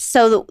 Not yet.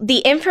 So the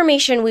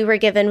information we were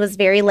given was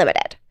very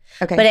limited.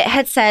 Okay. But it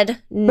had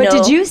said no. But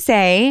did you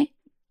say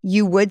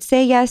you would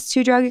say yes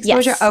to drug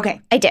exposure? Yes.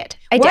 Okay. I did.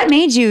 What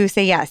made you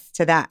say yes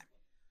to that?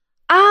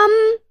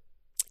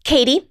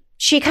 Katie,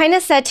 she kind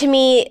of said to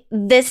me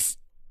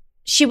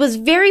she was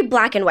very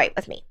black and white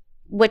with me,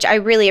 which I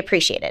really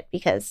appreciated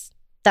because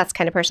that's the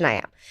kind of person I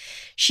am.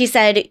 She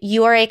said,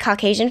 you are a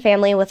Caucasian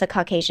family with a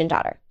Caucasian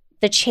daughter.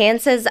 The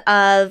chances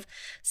of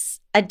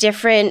a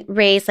different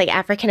race, like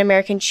African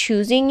American,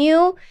 choosing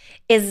you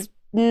is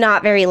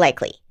not very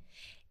likely.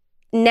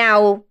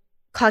 Now,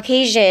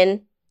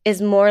 Caucasian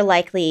is more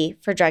likely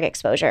for drug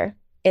exposure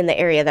in the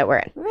area that we're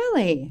in.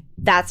 Really?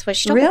 That's what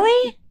she told me.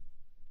 Really?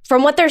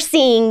 From what they're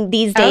seeing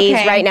these days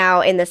right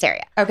now in this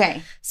area.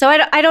 Okay. So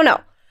I don't know.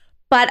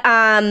 But,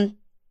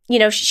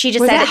 she just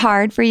Was said... that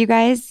hard for you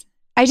guys?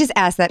 I just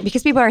asked that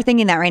because people are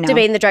thinking that right now.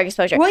 Debating the drug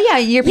exposure. Well, yeah,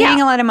 you're paying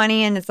a lot of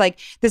money, and it's like,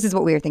 this is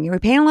what we were thinking. We're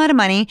paying a lot of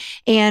money,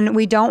 and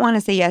we don't want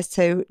to say yes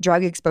to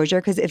drug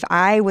exposure because if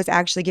I was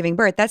actually giving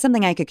birth, that's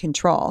something I could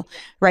control,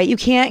 right? You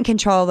can't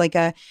control like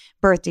a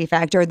birth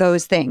defect or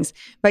those things,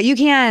 but you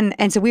can.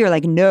 And so we were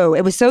like, no,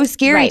 it was so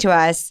scary to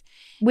us.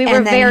 We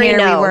were very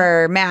we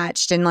were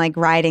matched and like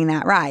riding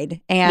that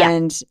ride,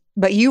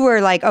 but you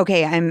were like,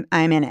 okay, I'm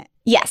in it.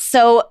 Yes.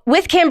 So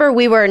with Kimber,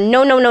 we were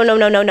no,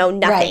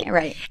 nothing.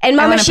 Right. And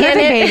Mama Shannon,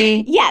 perfect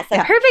baby. Yes,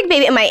 a perfect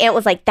baby. And my aunt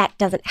was like, that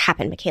doesn't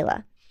happen, Michaela.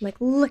 I'm like,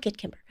 look at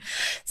Kimber.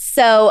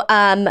 So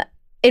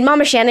in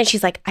Mama Shannon,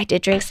 she's like, I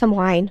did drink some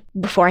wine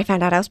before I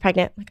found out I was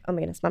pregnant. I'm like, oh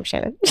my goodness, Mama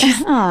Shannon.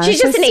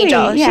 She's just an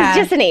angel. Yeah.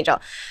 She's just an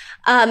angel.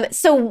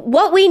 So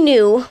what we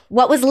knew,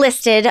 what was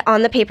listed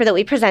on the paper that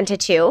we presented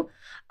to,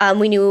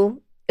 we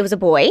knew it was a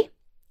boy.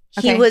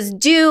 Okay. His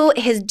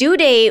due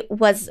date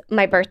was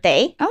my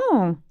birthday.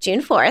 Oh.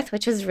 June 4th,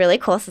 which was really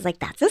cool. So I was like,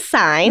 that's a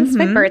sign. It's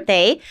my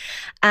birthday.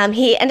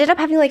 He ended up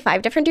having like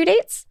 5 different due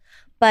dates.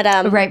 But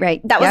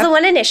right. That was the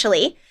one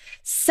initially.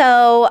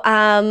 So,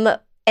 and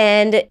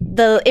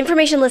the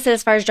information listed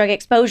as far as drug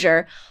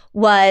exposure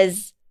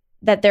was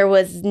that there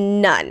was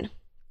no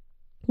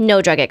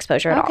drug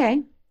exposure at all.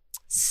 Okay.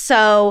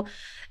 So,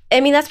 I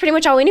mean, that's pretty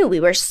much all we knew.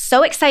 We were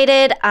so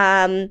excited.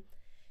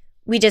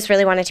 We just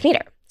really wanted to meet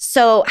her.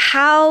 So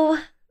how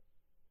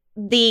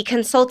the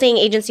consulting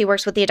agency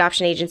works with the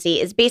adoption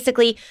agency is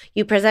basically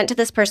you present to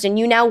this person,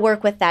 you now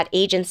work with that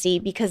agency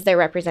because they're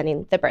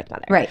representing the birth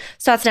mother. Right.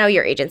 So that's now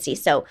your agency.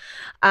 So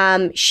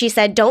she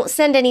said, don't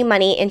send any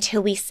money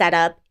until we set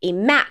up a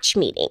match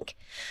meeting.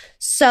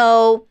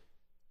 So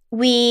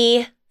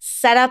we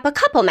set up a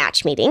couple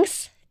match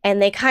meetings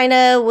and they kind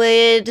of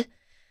would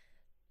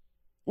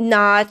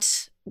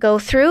not go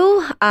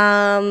through.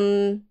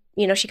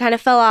 She kind of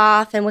fell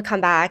off and would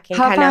come back. And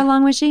How far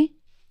along was she?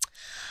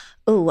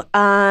 Well,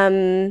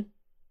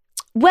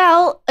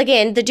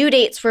 again, the due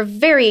dates were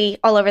very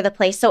all over the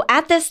place. So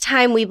at this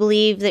time, we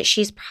believe that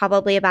she's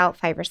probably about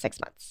 5 or 6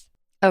 months.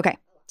 Okay.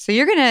 So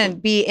you're going to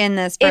be in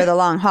this for the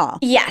long haul.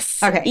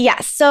 Yes. Okay.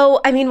 Yes.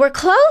 So, I mean, we're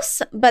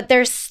close, but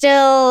there's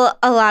still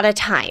a lot of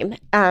time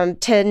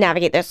to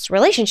navigate this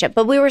relationship.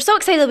 But we were so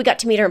excited that we got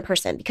to meet her in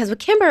person because with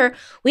Kimber,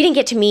 we didn't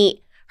get to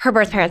meet her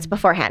birth parents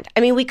beforehand. I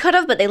mean, we could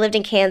have, but they lived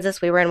in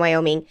Kansas. We were in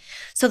Wyoming.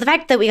 So the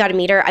fact that we got to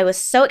meet her, I was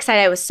so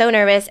excited. I was so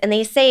nervous. And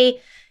they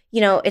say, you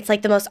know, it's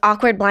like the most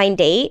awkward blind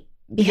date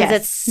because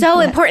it's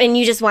so important and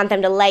you just want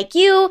them to like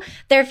you.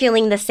 They're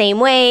feeling the same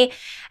way.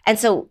 And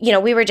so, you know,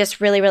 we were just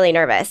really, really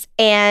nervous.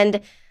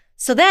 And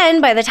so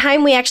then by the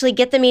time we actually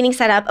get the meeting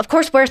set up, of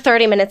course, we're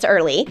 30 minutes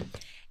early.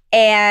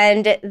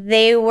 And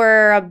they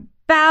were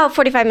about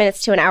 45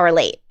 minutes to an hour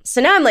late. So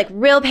now I'm like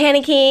real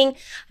panicking.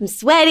 I'm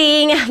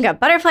sweating. I've got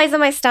butterflies in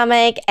my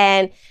stomach.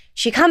 And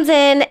she comes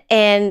in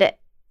and,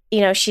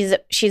 you know, she's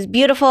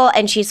beautiful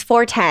and she's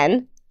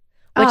 4'10",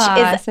 which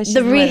is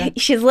so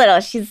she's little.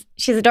 She's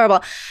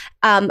adorable.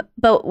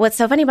 But what's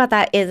so funny about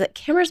that is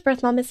Kimber's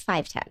birth mom is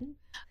 5'10".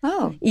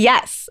 Oh.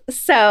 Yes.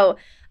 So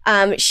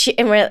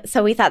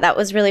so we thought that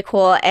was really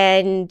cool.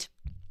 And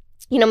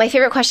you know, my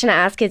favorite question to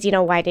ask is, you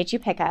know, why did you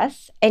pick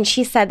us? And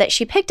she said that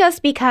she picked us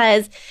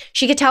because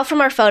she could tell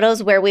from our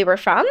photos where we were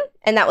from,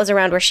 and that was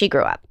around where she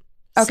grew up.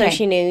 Okay. So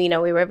she knew, you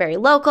know, we were very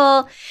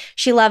local.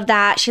 She loved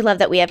that. She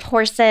loved that we have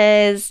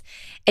horses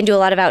and do a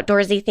lot of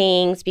outdoorsy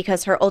things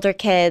because her older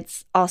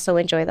kids also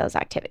enjoy those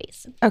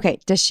activities. Okay.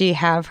 Does she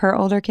have her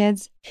older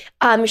kids?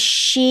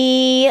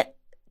 She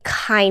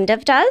kind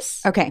of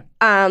does. Okay.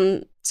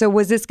 So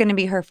was this going to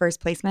be her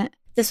first placement?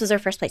 This was her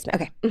first placement.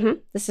 Okay. Mm-hmm.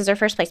 This is her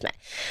first placement.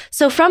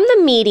 So from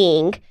the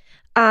meeting,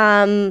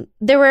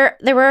 there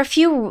were a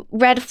few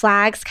red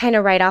flags kind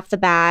of right off the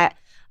bat.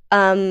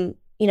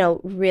 You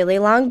know, really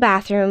long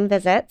bathroom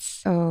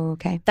visits. Oh,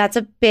 okay. That's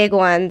a big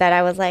one that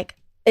I was like,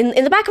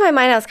 in the back of my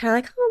mind, I was kind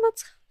of like, oh,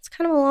 that's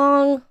kind of a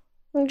long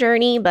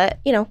journey, but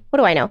you know, what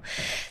do I know?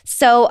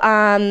 So,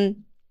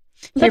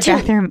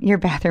 your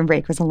bathroom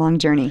break was a long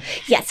journey.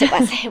 Yes, it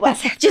was. It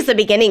was just the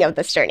beginning of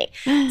this journey.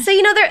 So,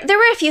 you know, there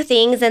were a few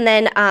things. And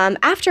then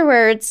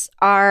afterwards,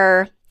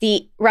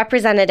 the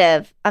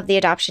representative of the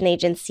adoption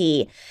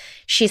agency,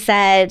 she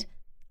said,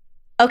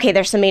 okay,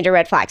 there's some major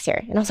red flags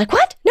here. And I was like,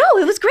 what? No,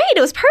 it was great.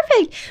 It was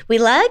perfect. We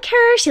like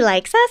her. She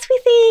likes us, we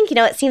think. You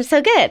know, it seems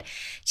so good.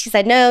 She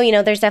said, no, you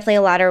know, there's definitely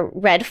a lot of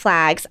red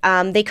flags.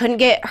 They couldn't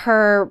get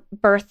her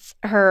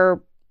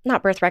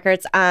not birth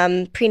records,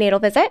 prenatal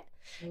visit.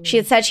 She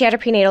had said she had a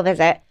prenatal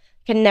visit,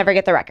 could never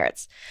get the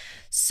records.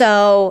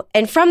 So,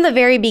 and from the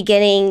very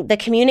beginning, the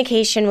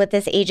communication with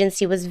this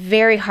agency was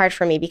very hard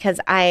for me because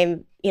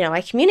I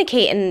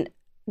communicate, and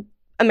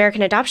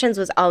American Adoptions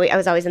I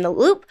was always in the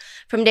loop.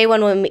 From day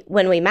one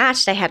when we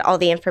matched, I had all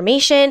the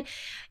information.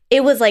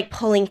 It was like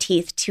pulling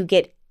teeth to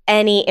get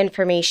any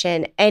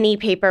information, any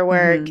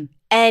paperwork,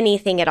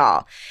 anything at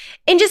all.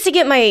 And just to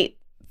get my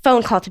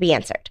phone call to be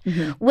answered,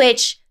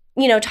 which,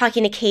 you know,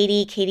 talking to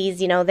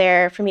Katie's, you know,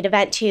 there for me to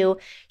vent to,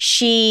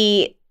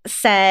 she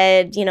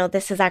said, you know,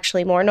 this is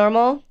actually more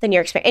normal than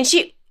your experience. And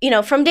she, you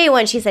know, from day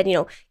one, she said, you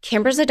know,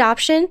 Kimber's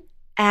adoption,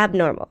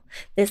 abnormal.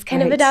 This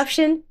kind of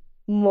adoption,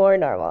 more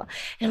normal.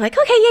 And I'm like,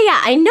 okay,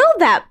 yeah, I know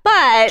that,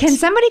 but... Can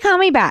somebody call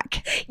me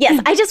back?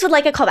 Yes, I just would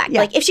like a call back.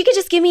 Yeah. Like, if she could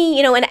just give me,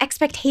 you know, an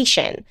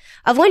expectation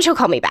of when she'll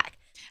call me back.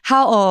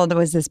 How old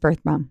was this birth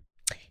mom?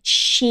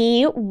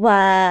 She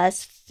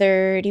was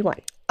 31.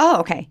 Oh,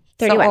 okay.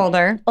 31.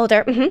 So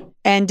older. Mm-hmm.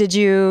 And did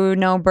you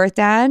know birth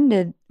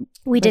dad?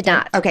 We did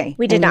not. Okay.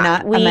 We did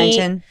not.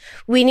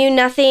 We knew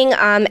nothing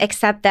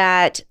except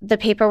that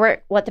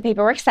what the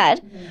paperwork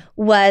said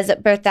was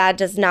birth dad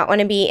does not want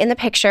to be in the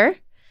picture.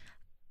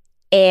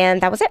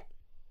 And that was it.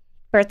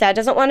 Birth dad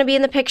doesn't want to be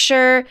in the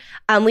picture.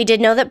 We did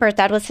know that birth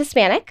dad was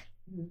Hispanic.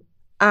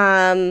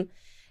 And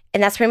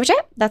that's pretty much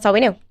it. That's all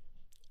we knew.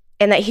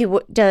 And that he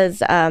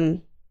does,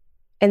 and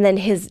then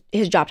his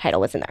job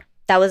title was in there.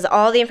 That was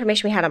all the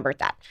information we had on birth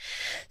dad.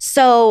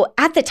 So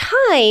at the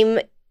time,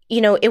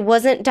 you know, it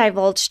wasn't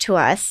divulged to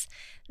us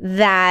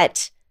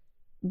that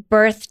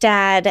birth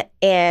dad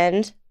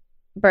and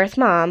birth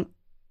mom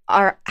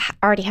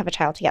already have a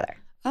child together.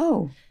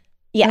 Oh.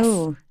 Yes.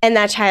 Oh. And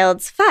that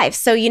child's 5.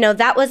 So, you know,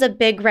 that was a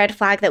big red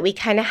flag that we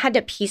kind of had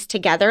to piece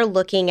together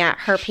looking at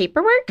her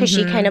paperwork because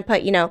she kind of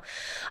put, you know,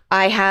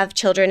 I have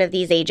children of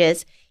these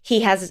ages.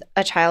 He has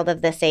a child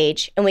of this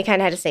age. And we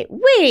kind of had to say,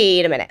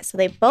 wait a minute. So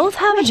they both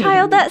have a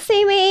child that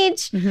same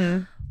age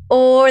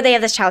or they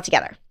have this child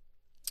together.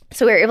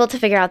 So we were able to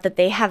figure out that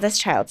they have this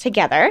child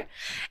together.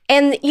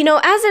 And, you know,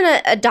 as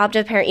an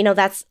adoptive parent, you know,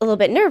 that's a little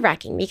bit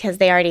nerve-wracking because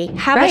they already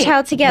have a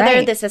child together.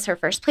 Right. This is her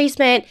first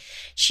placement.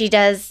 She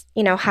does,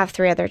 you know, have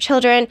 3 other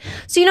children.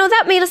 So, you know,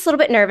 that made us a little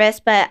bit nervous,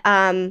 but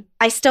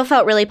I still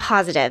felt really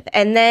positive.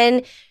 And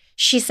then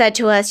she said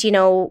to us, you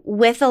know,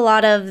 with a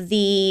lot of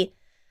the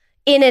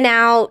in and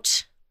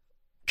out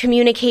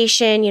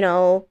communication, you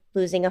know,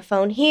 losing a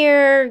phone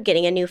here,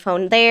 getting a new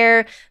phone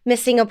there,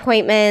 missing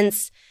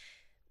appointments,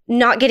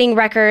 not getting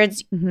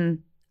records,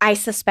 I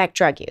suspect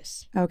drug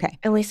use. Okay.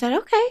 And we said,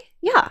 okay,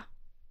 yeah.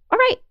 All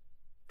right.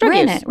 Drug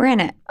use. We're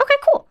in it. Okay,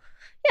 cool.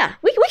 Yeah,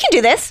 we can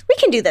do this. We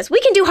can do this. We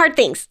can do hard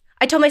things.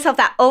 I told myself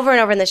that over and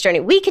over in this journey.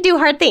 We can do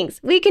hard things.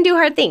 We can do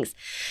hard things.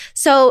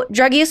 So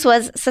drug use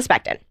was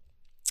suspected.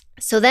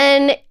 So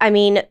then, I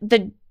mean,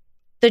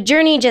 the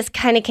journey just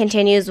kind of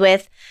continues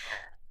with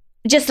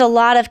just a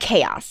lot of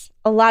chaos.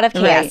 A lot of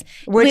chaos. Right.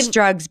 Which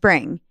drugs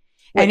bring?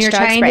 And you're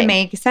trying to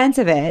make sense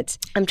of it.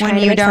 I'm trying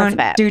to make sense of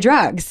it. Do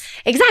drugs.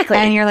 Exactly.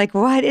 And you're like,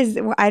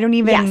 I don't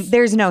even,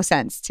 there's no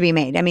sense to be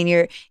made. I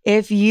mean,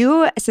 if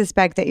you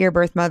suspect that your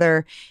birth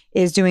mother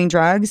is doing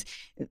drugs,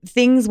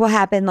 things will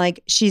happen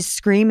like she's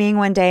screaming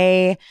one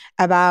day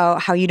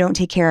about how you don't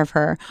take care of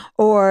her,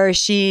 or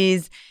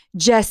she's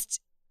just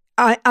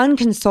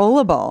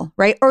unconsolable,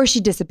 right? Or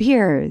she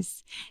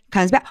disappears,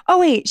 comes back. Oh,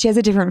 wait, she has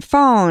a different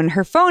phone.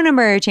 Her phone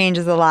number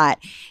changes a lot.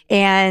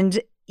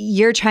 And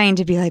you're trying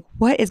to be like,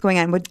 what is going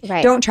on?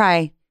 Don't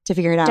try to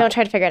figure it out. Don't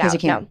try to figure it out. You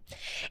can't. No.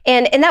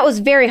 And that was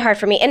very hard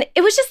for me. And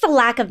it was just the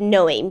lack of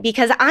knowing,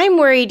 because I'm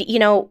worried,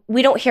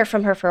 we don't hear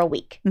from her for a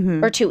week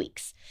or 2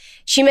 weeks.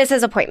 She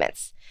misses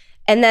appointments.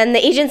 And then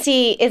the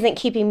agency isn't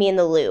keeping me in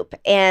the loop.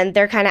 And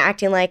they're kind of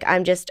acting like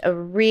I'm just a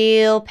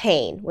real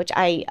pain, which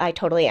I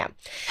totally am.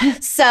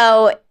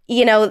 So,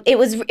 it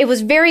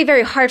was very,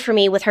 very hard for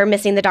me with her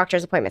missing the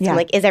doctor's appointments. Yeah. I'm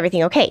like, is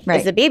everything okay? Right.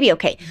 Is the baby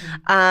okay?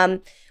 Well,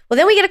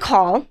 then we get a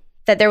call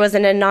that there was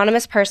an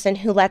anonymous person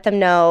who let them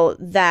know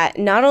that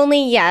not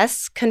only,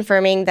 yes,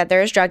 confirming that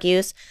there is drug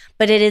use,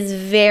 but it is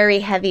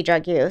very heavy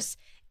drug use,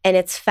 and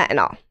it's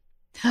fentanyl.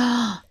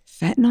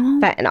 Fentanyl?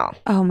 Fentanyl.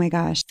 Oh my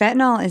gosh.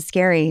 Fentanyl is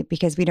scary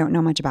because we don't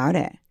know much about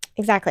it.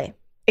 Exactly.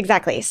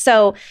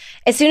 So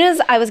as soon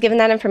as I was given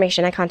that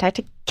information, I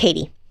contacted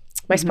Katie,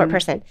 my support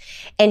person,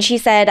 and she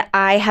said,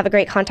 I have a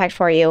great contact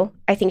for you.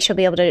 I think she'll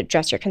be able to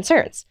address your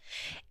concerns.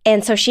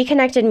 And so she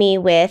connected me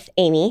with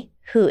Amy,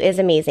 who is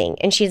amazing.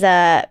 And she's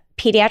a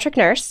pediatric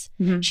nurse.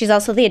 Mm-hmm. She's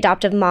also the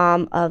adoptive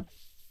mom of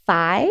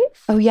 5.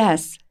 Oh,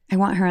 yes. I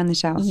want her on the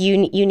show. You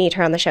need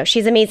her on the show.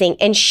 She's amazing.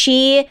 And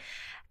she,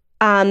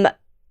 I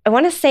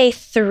want to say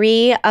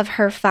 3 of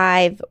her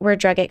 5 were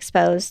drug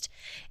exposed.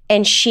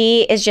 And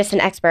she is just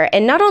an expert.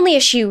 And not only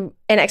is she an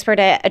expert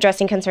at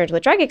addressing concerns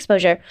with drug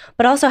exposure,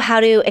 but also how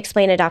to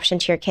explain adoption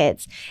to your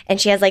kids.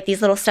 And she has like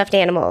these little stuffed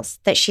animals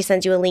that she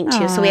sends you a link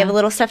to. So we have a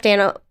little stuffed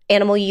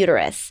animal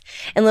uterus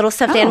and little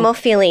stuffed animal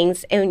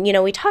feelings. And,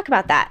 we talk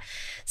about that.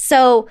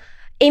 So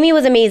Amy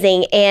was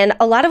amazing. And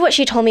a lot of what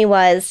she told me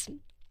was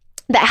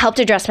that helped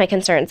address my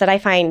concerns that I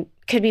find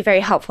could be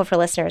very helpful for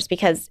listeners,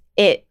 because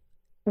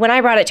when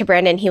I brought it to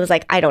Brandon, he was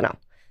like, I don't know.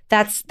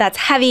 That's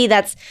heavy.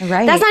 That's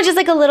not just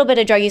like a little bit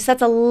of drug use.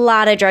 That's a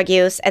lot of drug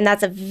use. And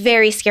that's a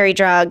very scary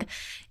drug.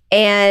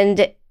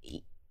 And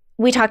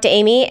we talked to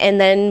Amy.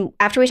 And then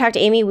after we talked to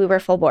Amy, we were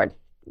full board.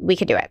 We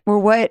could do it.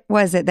 Well, what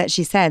was it that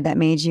she said that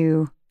made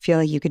you feel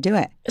like you could do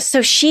it?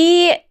 So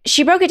she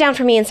broke it down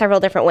for me in several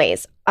different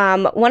ways.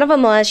 One of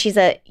them was,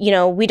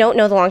 we don't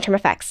know the long-term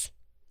effects,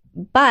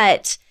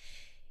 but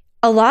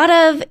a lot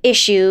of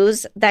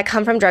issues that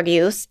come from drug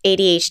use,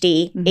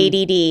 ADHD,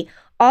 ADD,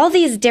 all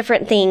these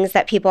different things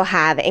that people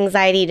have,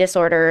 anxiety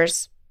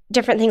disorders,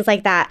 different things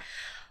like that,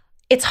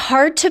 it's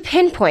hard to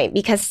pinpoint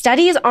because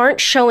studies aren't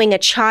showing a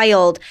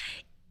child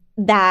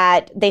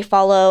that they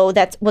follow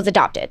that was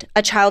adopted,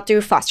 a child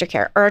through foster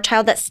care, or a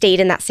child that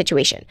stayed in that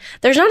situation.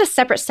 There's not a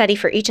separate study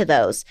for each of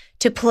those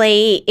to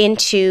play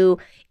into,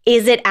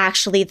 is it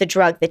actually the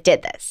drug that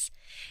did this?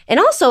 And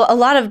also a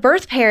lot of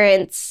birth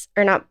parents,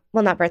 not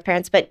birth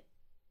parents, but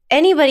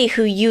anybody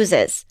who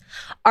uses,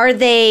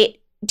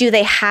 do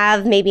they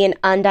have maybe an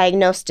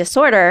undiagnosed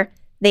disorder?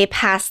 They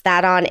pass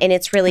that on and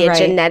it's really a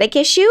genetic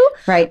issue.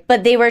 Right.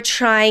 But they were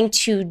trying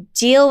to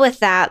deal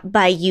with that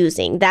by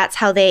using. That's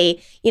how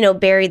they,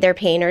 buried their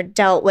pain or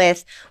dealt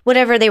with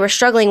whatever they were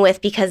struggling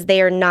with because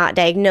they are not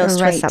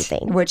diagnosed with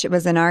something. Which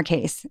was in our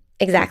case.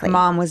 Exactly.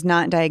 Mom was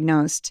not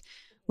diagnosed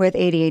with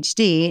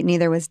ADHD,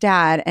 neither was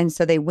dad. And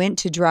so they went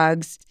to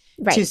drugs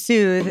to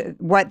soothe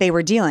what they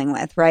were dealing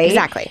with, right?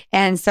 Exactly.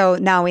 And so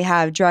now we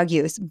have drug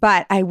use.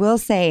 But I will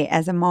say,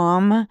 as a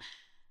mom,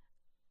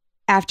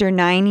 after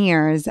 9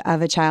 years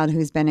of a child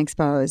who's been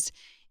exposed,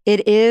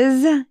 it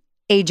is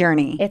a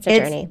journey. It's a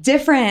journey. It's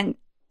different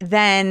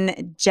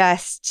than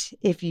just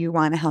if you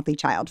want a healthy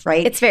child,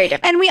 right? It's very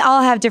different. And we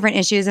all have different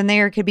issues, and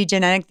there could be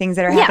genetic things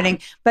that are happening.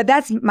 But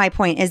that's my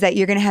point, is that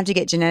you're going to have to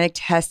get genetic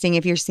testing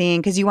if you're seeing,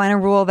 because you want to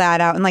rule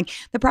that out. And like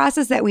the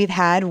process that we've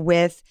had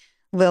with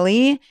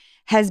Lily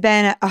has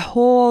been a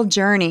whole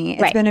journey.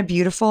 It's been a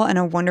beautiful and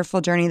a wonderful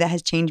journey that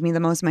has changed me the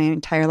most my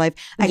entire life.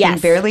 I can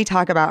barely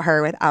talk about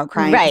her without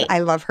crying. Right. I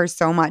love her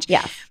so much.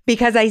 Yeah.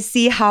 Because I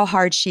see how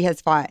hard she has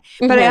fought.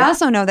 But I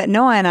also know that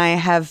Noah and I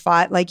have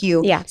fought, like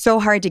you, so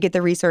hard to get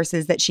the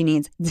resources that she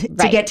needs,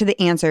 to get to the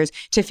answers,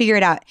 to figure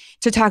it out,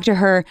 to talk to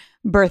her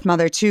birth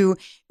mother, to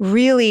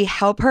really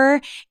help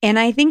her. And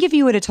I think if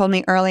you would have told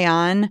me early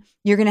on,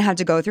 you're going to have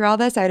to go through all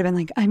this, I would have been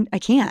like, I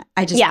can't.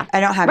 I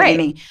don't have it in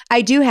me.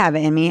 I do have it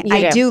in me.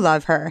 I do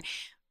love her.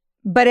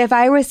 But if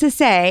I was to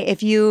say,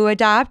 if you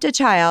adopt a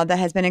child that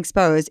has been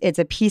exposed, it's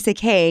a piece of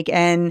cake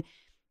and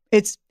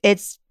it's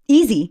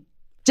easy,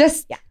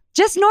 just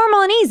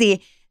normal and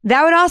easy,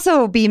 that would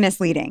also be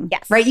misleading.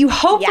 Yes. Right? You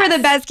hope for the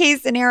best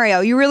case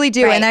scenario. You really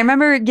do. Right. And I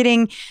remember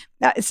getting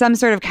some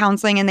sort of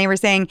counseling, and they were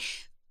saying,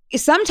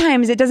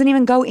 sometimes it doesn't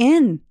even go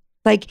in.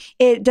 Like,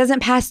 it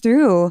doesn't pass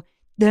through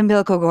the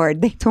umbilical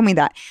cord. They told me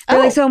that. They're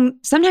like, so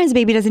sometimes the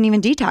baby doesn't even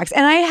detox.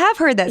 And I have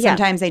heard that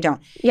sometimes they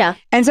don't. Yeah.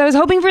 And so I was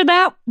hoping for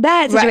that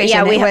situation. Right.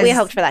 Yeah, we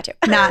hoped for that too.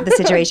 Not the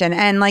situation.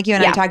 And like you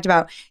and I talked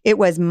about, it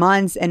was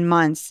months and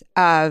months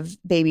of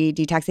baby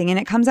detoxing, and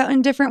it comes out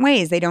in different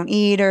ways. They don't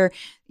eat, or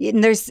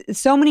there's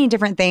so many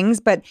different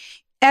things, but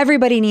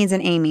everybody needs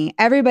an Amy.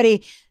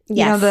 Everybody,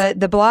 you know,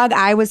 the blog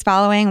I was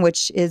following,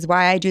 which is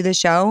why I do the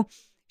show,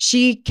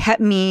 she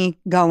kept me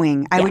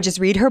going. I would just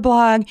read her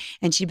blog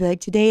and she'd be like,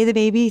 today the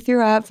baby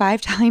threw up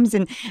 5 times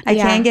and I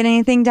can't get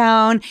anything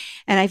down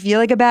and I feel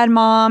like a bad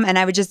mom. And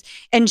I would just,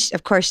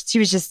 of course, she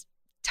was just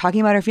talking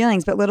about her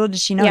feelings, but little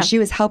did she know she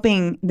was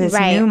helping this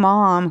new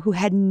mom who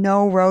had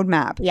no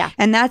roadmap. Yeah.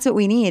 And that's what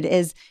we need,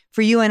 is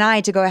for you and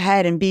I to go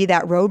ahead and be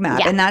that roadmap.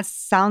 Yeah. And that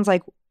sounds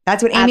like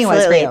that's what Amy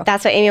was for you.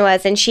 That's what Amy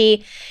was. And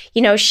she,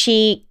 you know,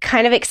 she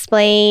kind of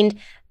explained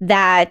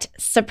that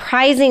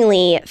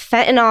surprisingly,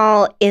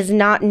 fentanyl is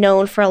not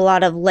known for a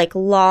lot of like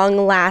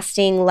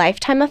long-lasting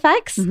lifetime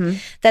effects.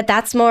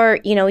 That's more,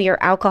 you know,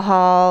 your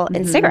alcohol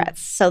and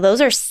cigarettes. So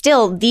those are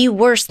still the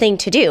worst thing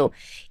to do.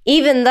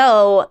 Even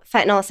though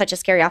fentanyl is such a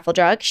scary, awful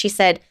drug, she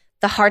said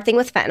the hard thing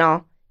with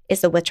fentanyl is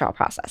the withdrawal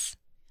process.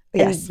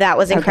 Yes. And that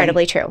was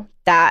incredibly true.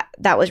 That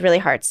was really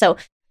hard. So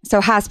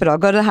hospital,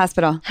 go to the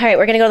hospital. All right,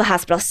 we're going to go to the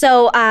hospital.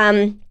 So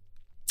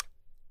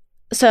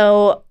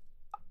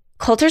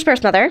Coulter's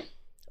birth mother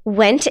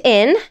went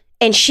in,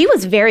 and she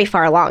was very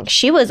far along.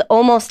 She was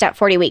almost at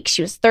 40 weeks.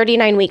 She was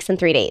 39 weeks and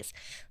 3 days.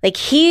 Like,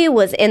 he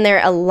was in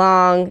there a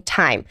long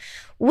time,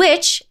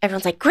 which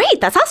everyone's like, great,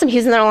 that's awesome. He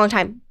was in there a long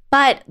time.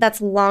 But that's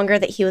longer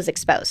that he was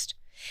exposed.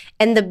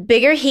 And the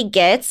bigger he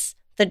gets,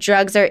 the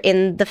drugs are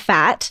in the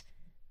fat,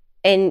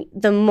 and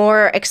the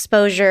more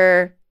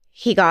exposure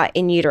he got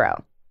in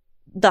utero,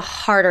 the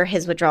harder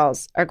his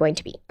withdrawals are going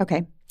to be.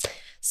 Okay.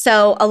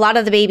 So a lot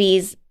of the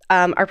babies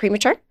are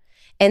premature,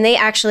 and they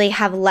actually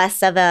have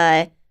less of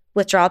a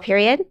withdrawal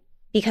period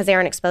because they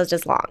aren't exposed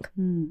as long.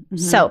 Mm-hmm.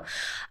 So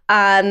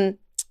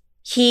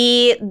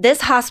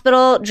this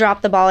hospital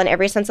dropped the ball in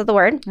every sense of the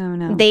word. Oh,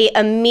 no. They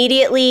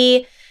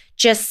immediately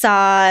just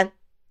saw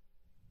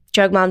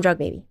drug mom, drug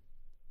baby,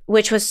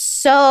 which was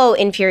so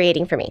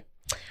infuriating for me.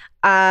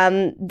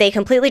 They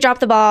completely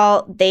dropped the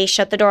ball. They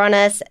shut the door on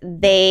us.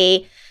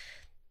 It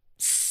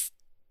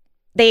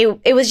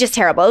was just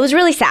terrible. It was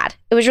really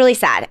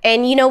sad.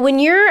 And, you know, when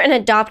you're an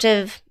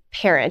adoptive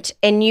parent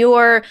and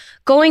you're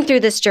going through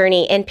this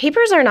journey and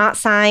papers are not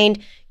signed,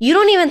 you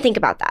don't even think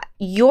about that.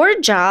 Your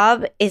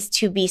job is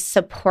to be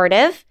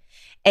supportive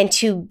and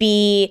to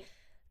be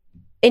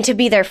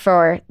there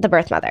for the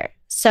birth mother.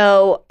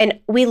 So, and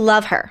we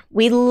love her.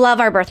 We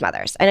love our birth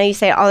mothers. I know you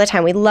say it all the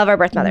time. We love our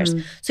birth mothers.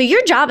 So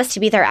your job is to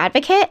be their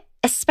advocate,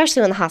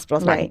 especially when the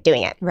hospital's not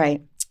doing it.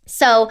 Right.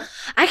 So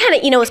I kind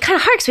of, you know, it was kind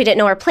of hard because we didn't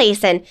know our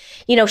place. And,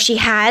 you know,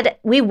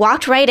 we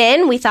walked right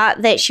in. We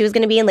thought that she was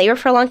going to be in labor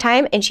for a long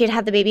time, and she had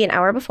had the baby an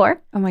hour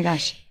before. Oh my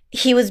gosh.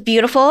 He was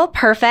beautiful,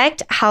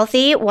 perfect,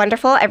 healthy,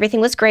 wonderful.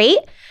 Everything was great.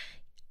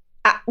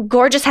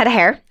 Gorgeous head of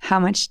hair. How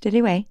much did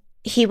he weigh?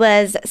 He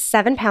was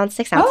 7 pounds,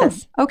 6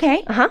 ounces. Oh,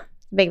 okay.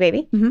 Big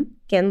baby.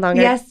 Again,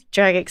 longer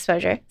drug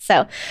exposure.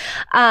 So,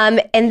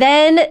 and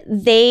then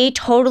they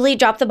totally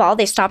dropped the ball.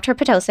 They stopped her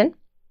Pitocin,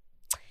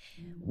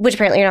 which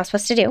apparently you're not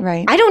supposed to do.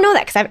 Right. I don't know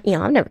that because I've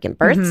never given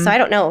birth, so I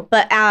don't know.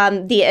 But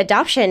the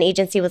adoption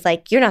agency was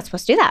like, you're not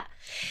supposed to do that.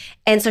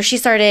 And so she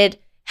started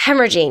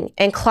hemorrhaging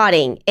and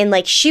clotting, and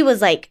like she was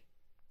like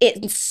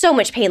in so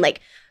much pain,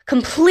 like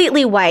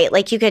completely white,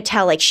 like you could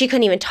tell, like she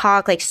couldn't even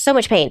talk, like so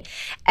much pain.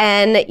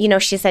 And you know,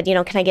 she said, you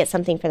know, can I get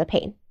something for the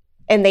pain?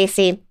 And they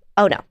see,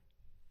 oh no.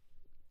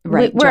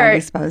 Right, we're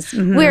exposed.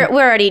 We're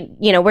already,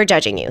 you know, we're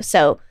judging you.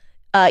 So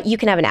you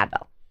can have an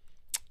Advil.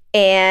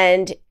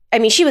 And I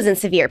mean, she was in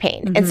severe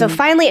pain. And so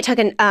finally it took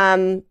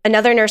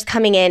another nurse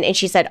coming in, and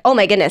she said, oh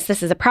my goodness,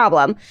 this is a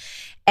problem.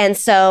 And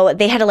so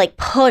they had to like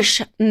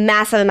push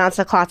massive amounts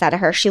of clots out of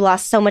her. She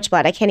lost so much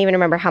blood. I can't even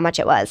remember how much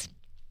it was.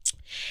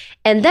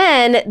 And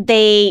then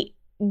they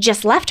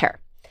just left her.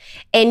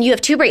 And you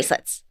have 2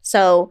 bracelets.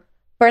 So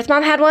birth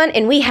mom had one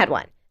and we had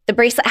one. The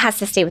bracelet has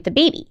to stay with the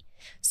baby.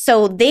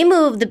 So they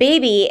moved the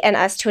baby and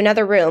us to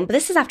another room, but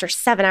this is after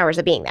 7 hours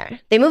of being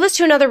there. They move us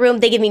to another room.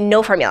 They give me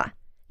no formula,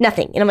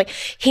 nothing. And I'm like,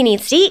 he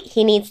needs to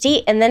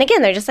eat. And then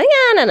again, they're just like,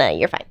 no,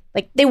 you're fine.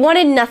 Like they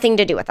wanted nothing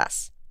to do with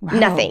us. Wow.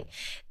 Nothing.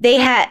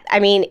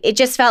 It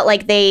just felt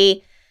like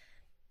they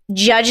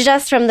judged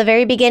us from the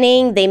very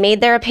beginning. They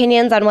made their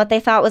opinions on what they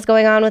thought was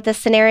going on with this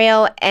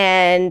scenario.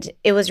 And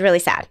it was really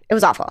sad. It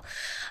was awful.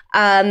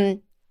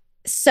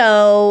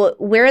 So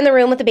we're in the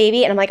room with the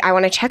baby, and I'm like, I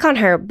want to check on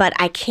her, but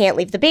I can't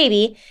leave the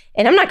baby,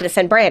 and I'm not going to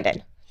send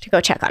Brandon to go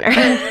check on her.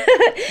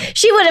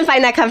 She wouldn't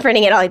find that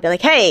comforting at all. He'd be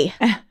like, hey,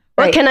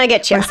 what can I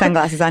get you? With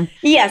sunglasses on.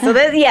 Yes,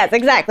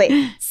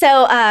 exactly.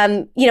 So,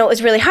 you know, it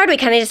was really hard. We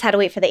kind of just had to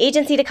wait for the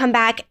agency to come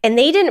back, and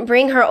they didn't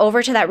bring her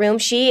over to that room.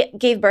 She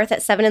gave birth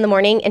at 7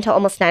 a.m. until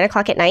almost 9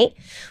 o'clock at night.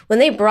 When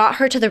they brought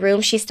her to the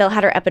room, she still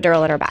had her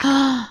epidural in her back.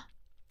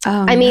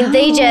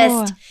 They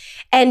just...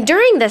 And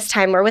during this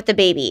time, we're with the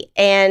baby,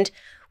 and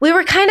we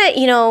were kind of,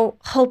 you know,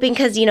 hoping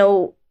because, you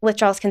know,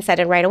 withdrawals can set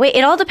in right away.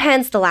 It all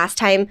depends the last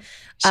time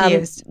she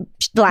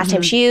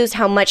used,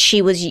 how much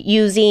she was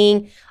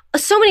using.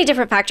 So many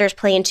different factors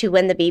play into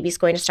when the baby's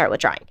going to start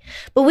withdrawing.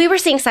 But we were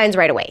seeing signs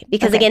right away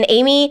because, again,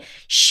 Amy,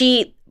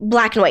 she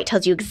black and white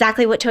tells you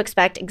exactly what to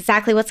expect,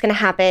 exactly what's going to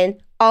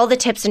happen, all the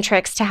tips and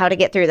tricks to how to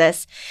get through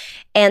this.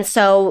 And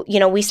so, you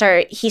know, he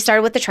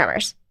started with the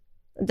tremors.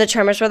 The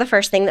tremors were the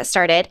first thing that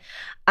started.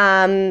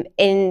 And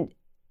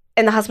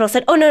the hospital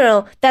said, oh,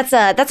 no, that's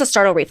a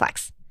startle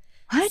reflex.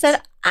 What? I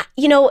said,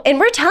 you know, and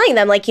we're telling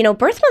them, like, you know,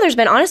 birth mother's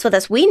been honest with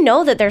us. We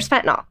know that there's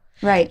fentanyl.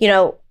 Right. You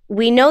know,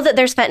 we know that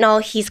there's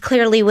fentanyl. He's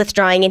clearly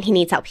withdrawing and he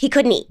needs help. He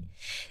couldn't eat.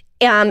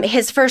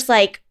 His first,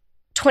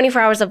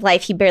 24 hours of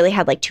life, he barely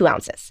had 2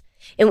 ounces.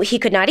 And he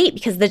could not eat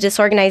because the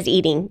disorganized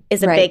eating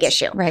is a big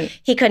issue. Right.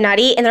 He could not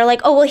eat. And they're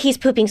like, oh, well, he's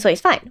pooping, so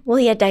he's fine. Well,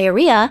 he had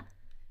diarrhea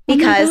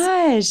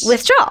because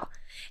withdrawal.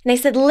 And I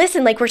said,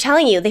 listen, we're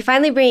telling you. They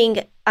finally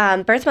bring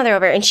birth mother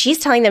over, and she's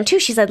telling them too.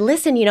 She said,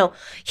 listen, you know,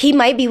 he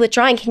might be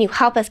withdrawing. Can you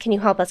help us? Can you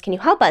help us? Can you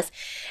help us?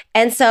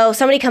 And so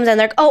somebody comes in,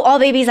 they're like, oh, all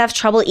babies have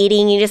trouble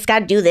eating. You just got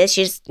to do this.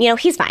 You just, you know,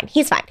 he's fine.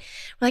 He's fine.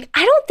 We're like,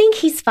 I don't think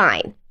he's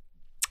fine.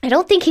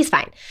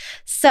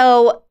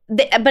 So,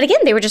 but again,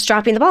 they were just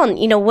dropping the ball. And,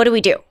 you know, what do we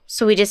do?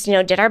 So we just, you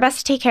know, did our best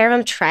to take care of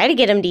him, try to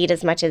get him to eat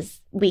as much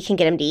as we can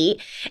get him to eat.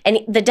 And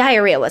the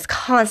diarrhea was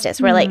constant.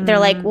 So they're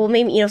like, well,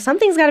 maybe, you know,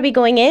 something's got to be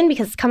going in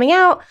because it's coming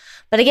out.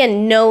 But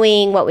again,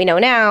 knowing what we know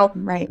now,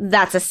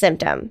 that's a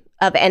symptom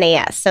of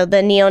NAS. So the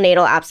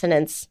neonatal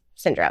abstinence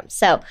syndrome.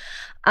 So,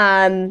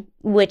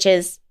 which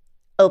is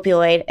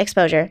opioid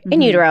exposure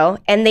in utero.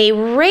 And they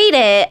rate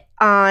it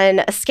on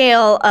a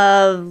scale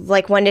of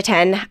 1 to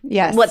 10,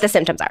 what the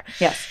symptoms are.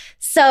 Yes.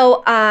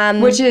 So,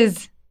 which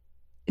is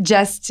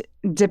just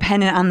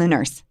dependent on the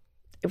nurse.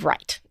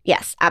 Right.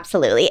 Yes,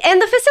 absolutely. And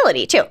the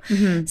facility too.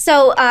 Mm-hmm.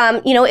 So,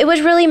 you know, it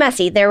was really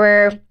messy. There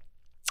were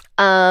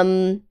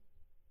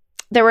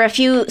a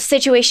few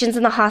situations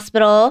in the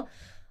hospital,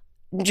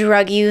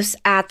 drug use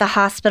at the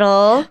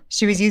hospital.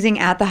 She was using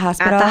at the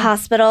hospital? At the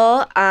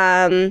hospital.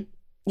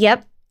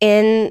 Yep.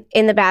 In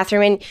the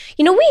bathroom. And,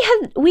 you know,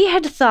 we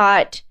had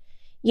thought,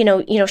 you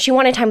know, she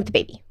wanted time with the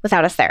baby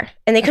without us there.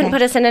 And they couldn't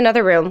put us in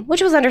another room,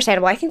 which was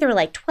understandable. I think there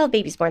were 12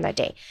 babies born that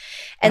day.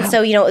 And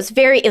so, you know,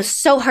 it was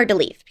so hard to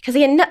leave because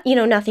again, you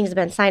know, nothing's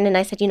been signed. And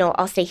I said, you know,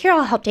 I'll stay here.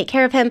 I'll help take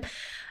care of him.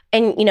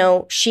 And, you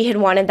know, she had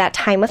wanted that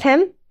time with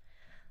him.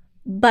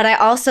 But I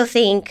also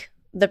think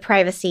the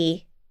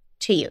privacy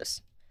to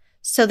use.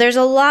 So there's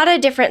a lot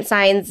of different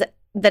signs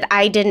that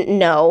I didn't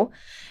know.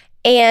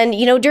 And,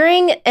 you know,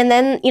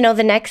 then, you know,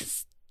 the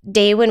next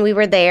day when we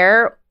were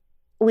there,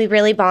 we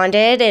really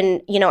bonded.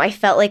 And, you know, I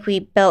felt like we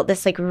built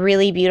this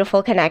really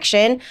beautiful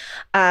connection.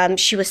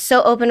 She was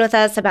so open with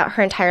us about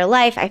her entire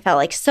life. I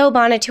felt so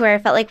bonded to her. I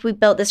felt like we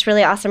built this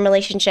really awesome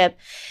relationship.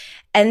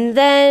 And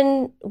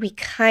then we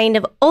kind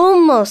of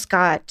almost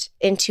got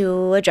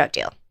into a drug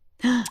deal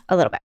a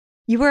little bit.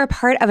 You were a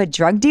part of a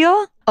drug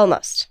deal?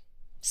 Almost.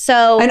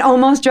 So an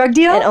almost drug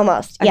deal? An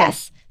almost, okay.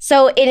 Yes.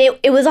 So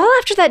it was all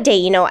after that day,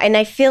 you know, and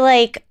I feel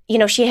like, you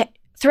know,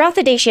 throughout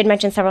the day she had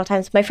mentioned several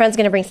times, my friend's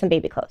going to bring some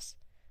baby clothes.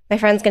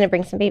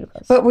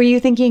 But were you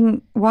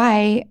thinking,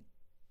 why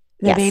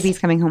the baby's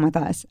coming home with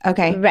us?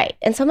 Okay. Right.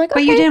 And so I'm like,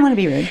 but you didn't want to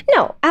be rude.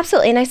 No,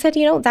 absolutely. And I said,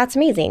 you know, that's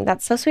amazing.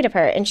 That's so sweet of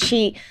her. And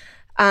she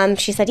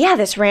said, yeah,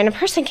 this random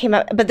person came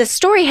up, but the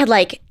story had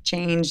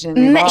changed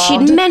and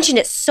she'd mentioned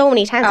it so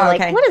many times. Oh, I'm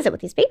like, what is it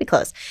with these baby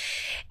clothes?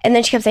 And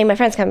then she kept saying, my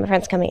friend's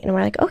coming. And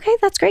we're like, okay,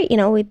 that's great. You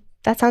know,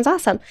 that sounds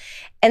awesome.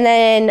 And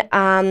then,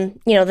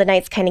 you know, the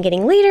night's kind of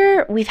getting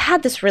later. We've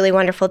had this really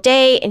wonderful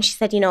day. And she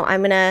said, you know,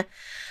 I'm going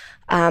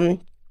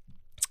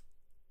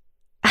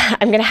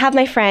to have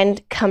my friend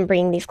come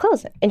bring these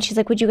clothes. And she's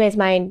like, would you guys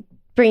mind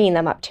bringing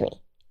them up to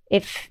me?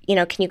 If, you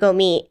know, can you go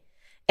meet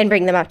and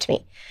bring them up to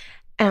me?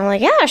 And I'm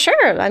like, yeah,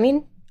 sure. I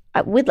mean,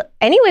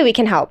 any way we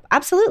can help.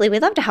 Absolutely.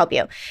 We'd love to help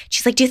you.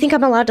 She's like, do you think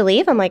I'm allowed to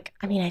leave? I'm like,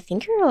 I mean, I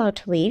think you're allowed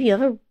to leave. You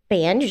have a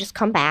band. You just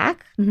come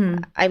back.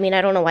 Mm-hmm. I mean,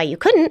 I don't know why you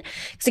couldn't.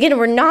 Because again,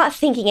 we're not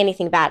thinking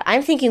anything bad.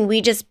 I'm thinking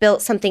we just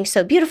built something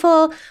so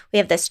beautiful. We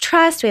have this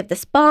trust. We have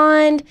this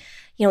bond.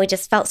 You know, we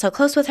just felt so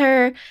close with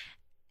her.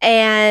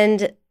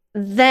 And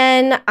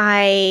then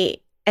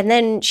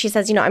she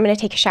says, you know, I'm going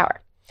to take a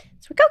shower.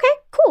 So we're like, okay,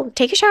 cool.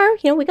 Take a shower.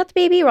 You know, we got the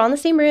baby. We're all in the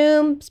same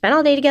room. Spent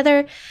all day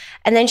together.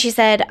 And then she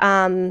said,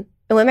 and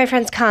when my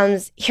friend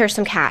comes, here's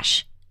some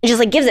cash. And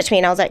just gives it to me.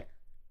 And I was like,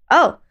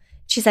 oh.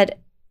 She said,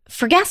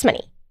 for gas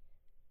money.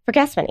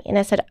 And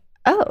I said,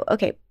 oh,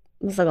 okay. It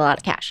was a lot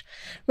of cash.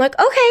 I'm like,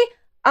 okay.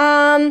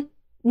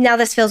 Now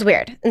this feels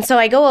weird. And so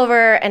I go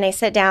over and I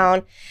sit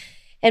down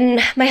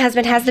and my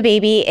husband has the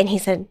baby and he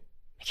said,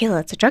 Michaela,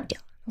 it's a drug deal.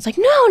 I was like,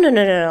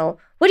 no.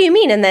 What do you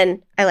mean? And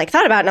then I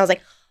thought about it and I was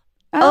like,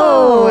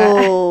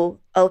 oh,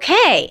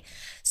 okay.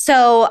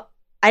 So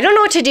I don't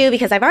know what to do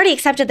because I've already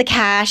accepted the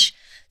cash.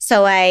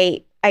 So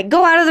I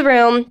go out of the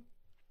room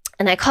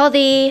and I call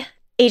the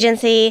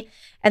agency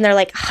and they're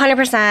like,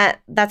 100%,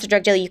 that's a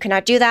drug deal. You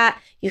cannot do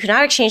that. You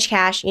cannot exchange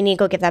cash. You need to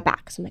go give that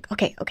back. So I'm like,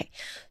 okay.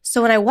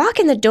 So when I walk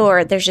in the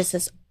door, there's just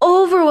this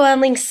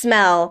overwhelming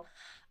smell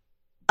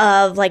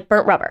of like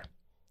burnt rubber.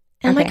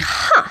 And I'm like,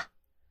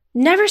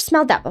 never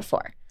smelled that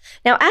before.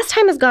 Now, as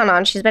time has gone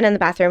on, she's been in the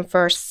bathroom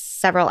for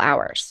several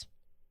hours.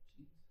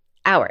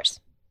 Hours.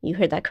 You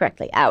heard that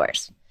correctly.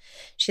 Hours.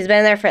 She's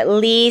been there for at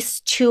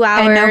least 2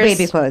 hours. And no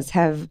baby clothes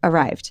have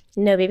arrived.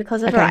 No baby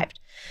clothes have arrived.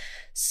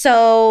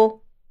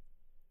 So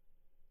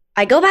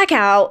I go back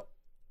out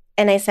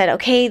and I said,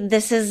 okay,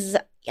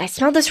 I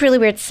smelled this really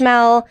weird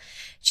smell.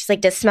 She's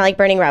like, does it smell like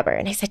burning rubber?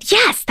 And I said,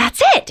 yes,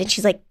 that's it. And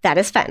she's like, that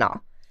is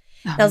fentanyl.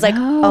 And I was like,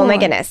 oh my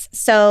goodness.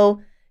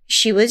 So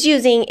she was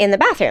using in the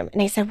bathroom.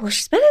 And I said, well,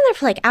 she's been in there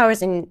for like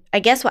hours. And I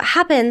guess what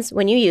happens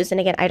when you use,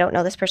 and again, I don't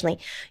know this personally,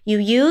 you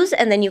use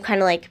and then you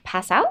kind of like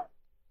pass out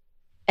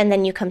and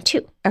then you come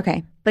to.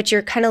 Okay. But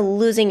you're kind of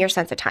losing your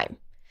sense of time.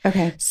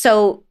 Okay.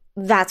 So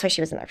that's why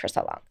she was in there for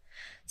so long.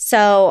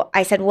 So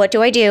I said, what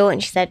do I do?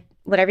 And she said,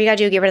 whatever you got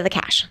to do, get rid of the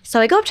cash.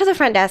 So I go up to the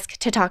front desk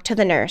to talk to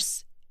the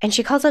nurse. And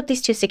she calls up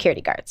these 2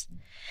 security guards.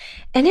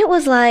 And it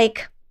was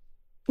like,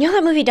 you know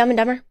that movie Dumb and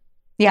Dumber?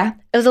 Yeah.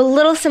 It was a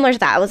little similar to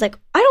that. I was like,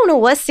 I don't know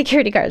what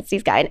security guards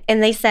these guys.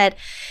 And I said,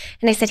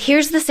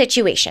 here's the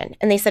situation.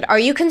 And they said, are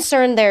you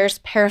concerned there's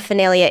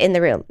paraphernalia in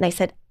the room? And I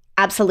said,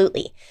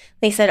 absolutely.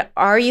 They said,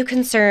 are you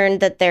concerned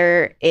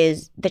that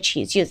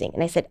she's using?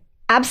 And I said,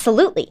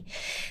 absolutely.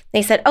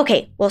 They said,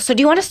 okay, well, so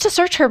do you want us to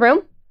search her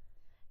room?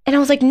 And I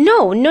was like,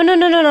 no,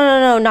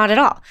 not at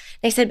all.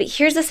 They said, but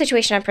here's the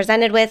situation I'm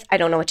presented with. I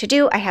don't know what to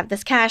do. I have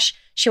this cash.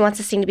 She wants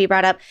this thing to be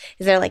brought up.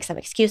 Is there like some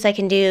excuse I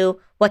can do?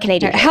 What can I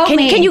do?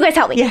 Can you guys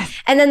help me? Yes.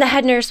 And then the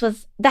head nurse, her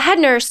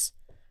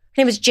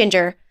name was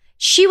Ginger.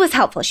 She was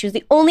helpful. She was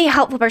the only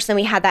helpful person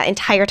we had that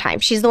entire time.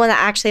 She's the one that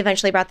actually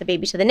eventually brought the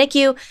baby to the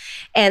NICU.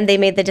 And they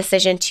made the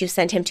decision to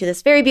send him to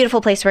this very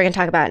beautiful place we're going to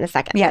talk about in a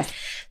second. Yes.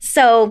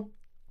 So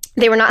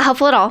they were not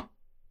helpful at all,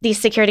 these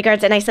security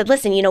guards. And I said,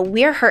 listen,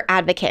 we're her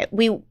advocate.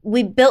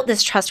 We built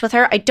this trust with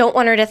her. I don't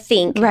want her to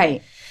think.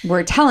 Right.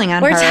 We're telling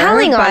on her.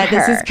 But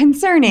this is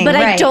concerning. But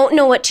I don't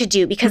know what to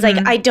do because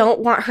I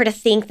don't want her to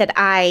think that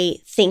I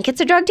think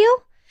it's a drug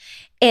deal.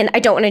 And I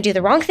don't want to do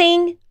the wrong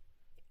thing.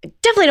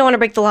 Definitely don't want to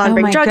break the law and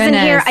bring drugs in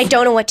here. I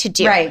don't know what to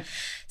do. Right.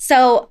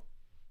 So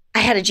I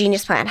had a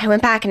genius plan. I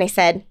went back and I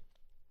said,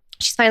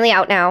 she's finally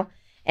out now.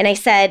 And I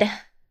said,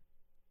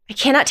 I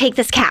cannot take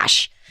this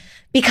cash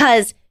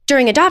because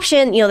during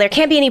adoption, there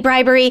can't be any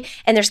bribery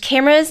and there's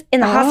cameras in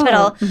the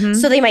hospital.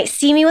 So they might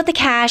see me with the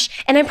cash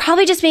and I'm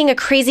probably just being a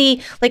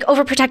crazy, like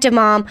overprotective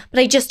mom, but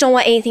I just don't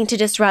want anything to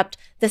disrupt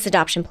this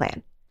adoption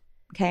plan.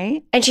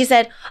 Okay. And she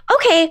said,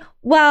 okay,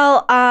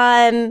 well,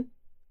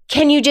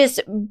 can you just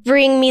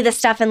bring me the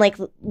stuff and like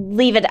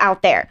leave it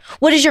out there?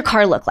 What does your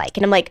car look like?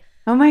 And I'm like,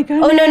 oh my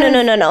goodness.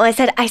 Oh, no. I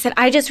said,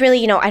 I just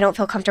really, I don't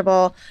feel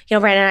comfortable.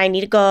 Brandon and I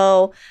need to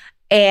go.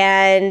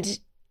 And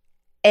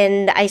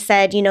I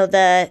said,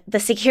 the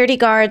security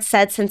guard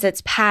said since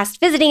it's past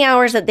visiting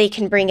hours that they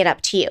can bring it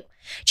up to you.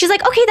 She's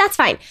like, okay, that's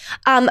fine.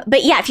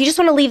 But yeah, if you just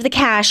want to leave the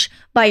cash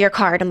by your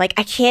card. I'm like,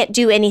 I can't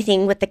do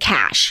anything with the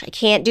cash. I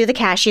can't do the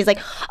cash. She's like,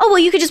 oh, well,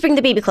 you could just bring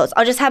the baby clothes.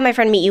 I'll just have my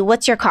friend meet you.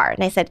 What's your card?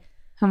 And I said,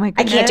 oh my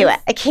goodness.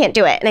 I can't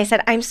do it. And I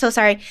said, I'm so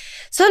sorry.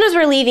 So then as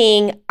we're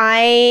leaving,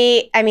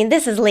 I mean,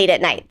 this is late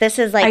at night. This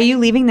is like, are you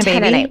leaving the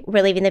 10 baby? At night.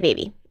 We're leaving the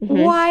baby.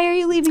 Mm-hmm. Why are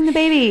you leaving the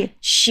baby?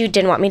 She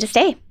didn't want me to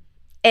stay.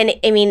 And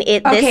I mean,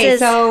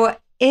 so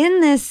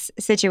in this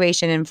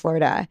situation in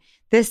Florida,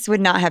 this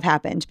would not have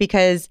happened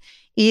because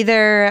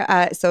either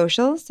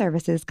social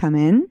services come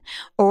in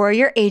or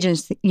your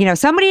agency,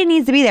 somebody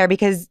needs to be there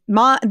because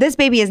this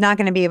baby is not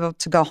going to be able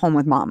to go home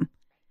with mom.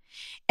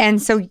 And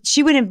so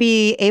she wouldn't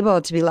be able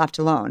to be left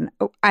alone.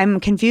 I'm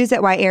confused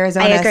at why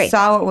Arizona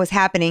saw what was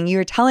happening. You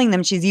were telling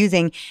them she's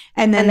using,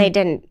 and then they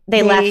didn't.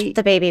 They left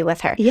the baby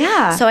with her.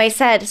 Yeah. So I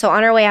said,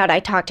 on our way out, I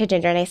talked to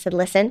Ginger and I said,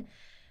 listen,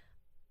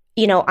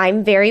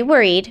 I'm very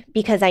worried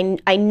because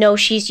I know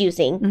she's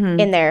using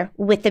in there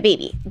with the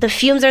baby. The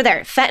fumes are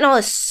there. Fentanyl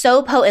is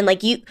so potent.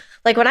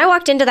 Like when I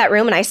walked into that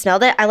room and I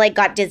smelled it, I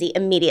got dizzy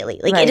immediately.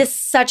 It is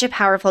such a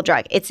powerful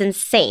drug. It's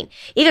insane.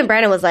 Even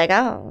Brandon was like,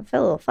 oh, I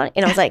feel a little funny.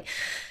 And I was like,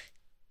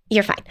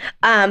 you're fine.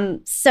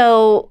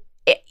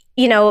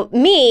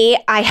 Me,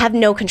 I have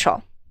no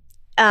control.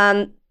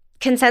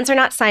 Consents are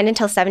not signed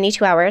until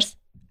 72 hours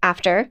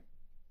after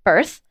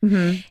birth.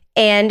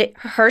 And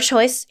her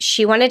choice,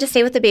 she wanted to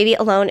stay with the baby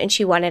alone and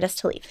she wanted us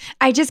to leave.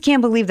 I just can't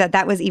believe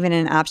that was even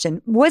an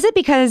option. Was it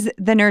because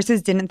the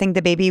nurses didn't think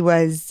the baby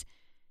was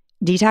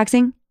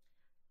detoxing?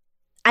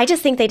 I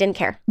just think they didn't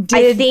care.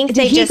 I think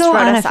they just go wrote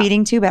on us a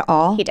feeding tube at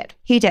all? He did.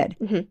 He did.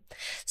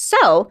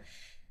 So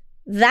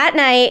that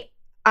night,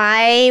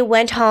 I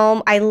went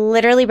home. I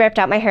literally ripped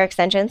out my hair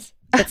extensions.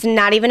 It's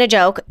not even a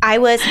joke. I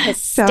was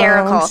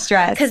hysterical. So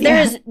stressed.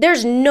 Because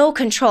there's no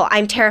control.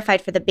 I'm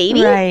terrified for the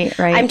baby. Right.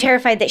 I'm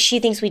terrified that she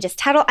thinks we just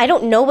tattled. I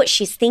don't know what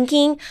she's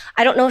thinking.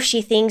 I don't know if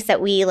she thinks that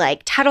we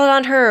tattled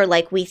on her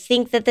or we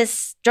think that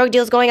this drug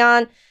deal is going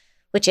on,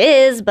 which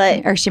is,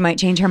 but... Or she might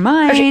change her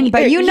mind.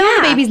 But the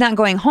baby's not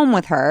going home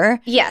with her.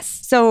 Yes.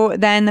 So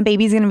then the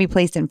baby's going to be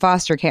placed in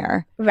foster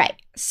care. Right.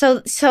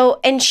 So,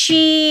 and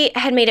she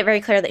had made it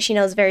very clear that she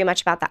knows very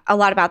much about that, a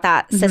lot about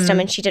that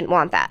system, and she didn't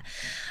want that.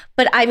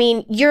 But I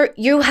mean,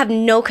 you have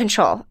no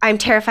control. I'm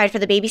terrified for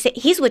the baby.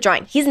 He's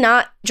withdrawing. He's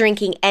not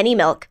drinking any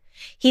milk.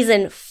 He's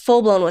in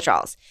full-blown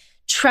withdrawals.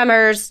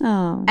 Tremors,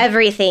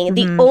 everything.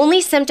 The only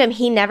symptom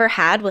he never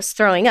had was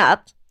throwing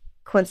up.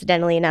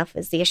 Coincidentally enough,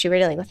 is the issue we're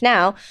dealing with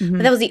now. But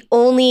that was the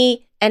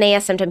only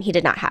NAS symptom he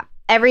did not have.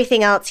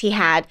 Everything else he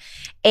had.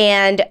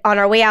 And on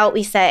our way out,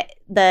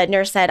 the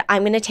nurse said,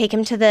 I'm going to take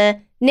him to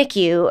the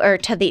NICU, or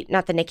to the,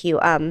 not the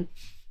NICU,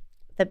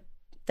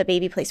 the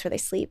baby place where they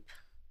sleep.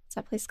 What's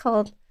that place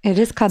called? It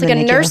is called it's the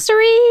like NICU. A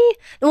nursery.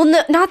 Well,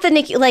 no, not the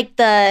NICU, like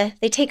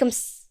they take him.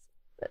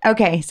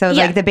 Okay, so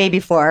like the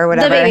baby floor or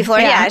whatever. The baby floor,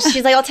 yeah.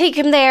 She's like, I'll take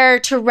him there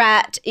to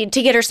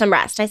get her some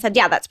rest. I said,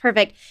 yeah, that's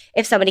perfect.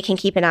 If somebody can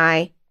keep an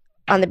eye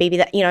on the baby,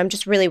 that, I'm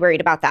just really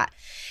worried about that.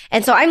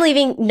 And so I'm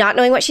leaving not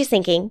knowing what she's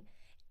thinking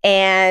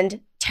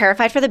and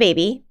terrified for the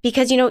baby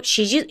because,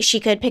 she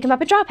could pick him up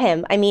and drop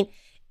him. I mean,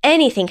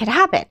 anything could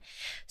happen.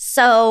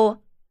 So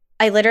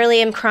I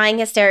literally am crying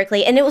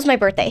hysterically. And it was my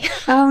birthday.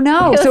 Oh,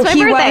 no. So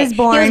he was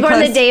born. He was born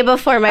the day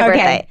before my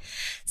birthday.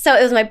 So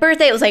it was my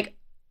birthday. It was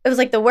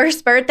like the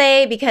worst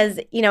birthday because,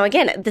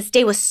 again, this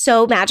day was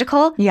so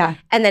magical. Yeah.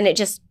 And then it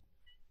just,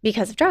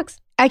 because of drugs.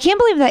 I can't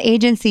believe that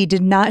agency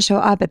did not show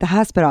up at the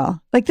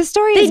hospital. Like the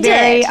story is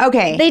very,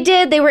 okay. They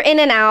did. They were in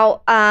and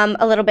out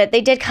a little bit.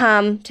 They did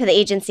come to the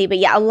agency, but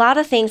yeah, a lot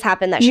of things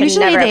happened that should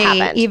never have happened.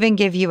 Usually they even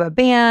give you a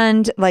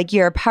band, like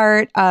you're a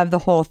part of the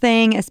whole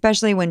thing,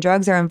 especially when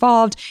drugs are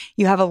involved.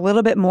 You have a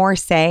little bit more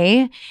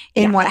say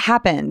in what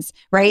happens,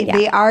 right? Yeah.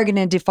 They are going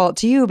to default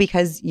to you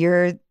because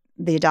you're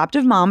the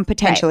adoptive mom,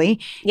 potentially.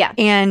 Right. Yeah.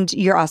 And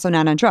you're also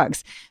not on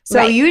drugs.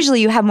 So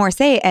usually you have more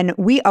say. And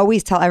we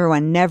always tell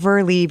everyone,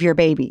 never leave your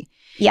baby.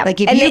 Yeah.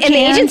 Like if and you the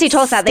agency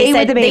told us that.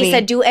 They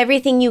said, do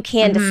everything you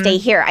can to stay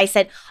here. I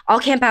said, I'll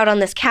camp out on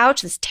this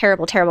couch, this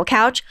terrible, terrible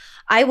couch.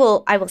 I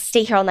will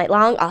stay here all night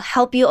long. I'll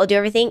help you. I'll do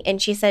everything.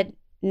 And she said,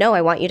 no,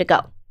 I want you to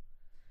go.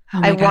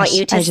 I want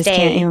you to stay. I just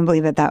can't even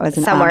believe that was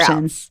an somewhere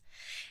option. Else.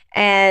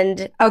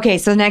 And okay,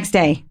 so the next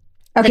day.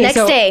 Okay, the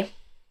next day.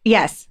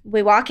 Yes.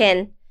 We walk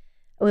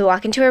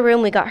into her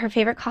room. We got her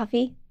favorite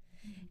coffee.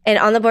 And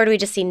on the board, we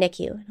just see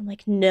NICU. And I'm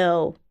like,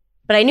 no.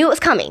 But I knew it was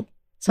coming.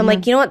 So I'm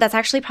like, you know what? That's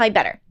actually probably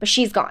better. But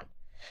she's gone.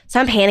 So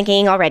I'm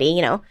panicking already,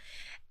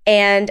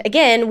 And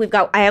again,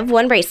 I have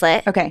one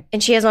bracelet. Okay.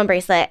 And she has one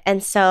bracelet.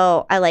 And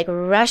so I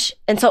rush.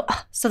 And so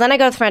then I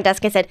go to the front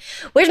desk and I said,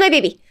 where's my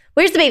baby?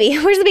 Where's the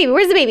baby? Where's the baby?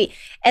 Where's the baby?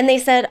 And they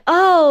said,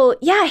 oh,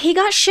 yeah, he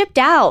got shipped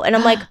out. And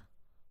I'm like,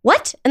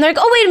 what? And they're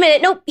like, oh, wait a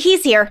minute. Nope,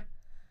 he's here.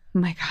 Oh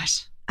my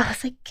gosh. I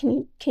was like, can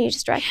you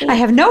just direct me? I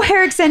have no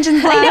hair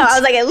extensions left. I know. I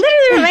was like, I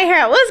literally ripped my hair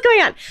out. What's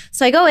going on?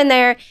 So I go in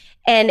there.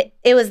 And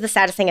it was the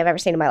saddest thing I've ever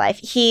seen in my life.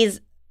 He's,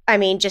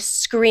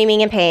 just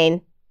screaming in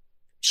pain,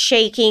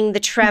 shaking, the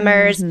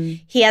tremors.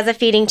 Mm-hmm. He has a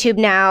feeding tube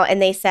now,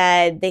 and they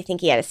said they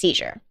think he had a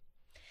seizure.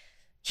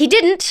 He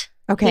didn't.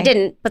 Okay. He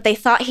didn't, but they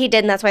thought he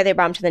did, and that's why they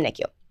brought him to the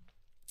NICU.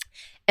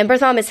 And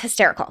birth mom is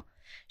hysterical.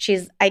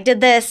 I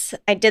did this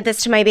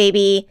to my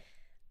baby.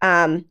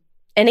 And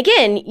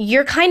again,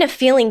 you're kind of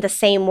feeling the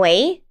same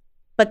way,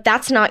 but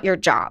that's not your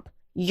job.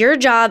 Your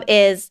job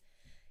is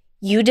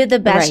you did the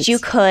best you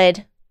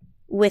could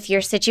with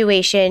your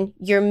situation.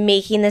 You're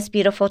making this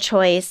beautiful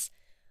choice.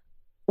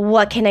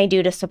 What can I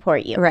do to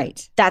support you?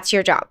 Right. That's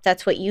your job.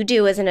 That's what you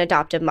do as an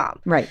adoptive mom.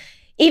 Right.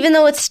 Even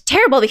though it's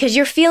terrible because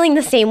you're feeling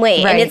the same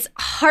way. Right. And it's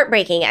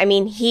heartbreaking. I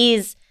mean,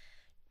 he's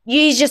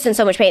just in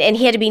so much pain. And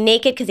he had to be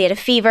naked because he had a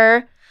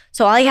fever.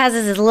 So all he has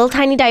is his little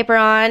tiny diaper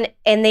on.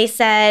 And they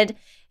said,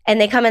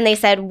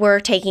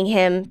 we're taking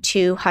him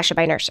to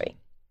Hushabye Nursery,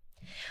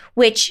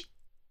 which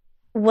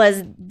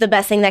was the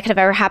best thing that could have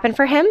ever happened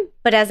for him.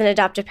 But as an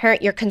adoptive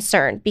parent, you're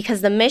concerned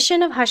because the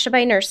mission of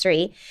Hushabye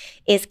Nursery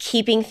is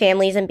keeping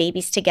families and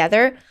babies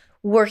together,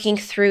 working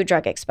through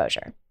drug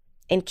exposure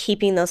and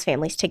keeping those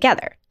families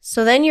together.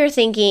 So then you're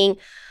thinking,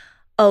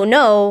 oh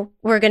no,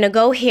 we're going to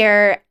go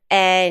here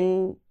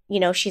and,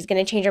 she's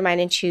going to change her mind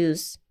and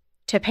choose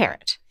to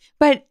parent.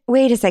 But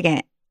wait a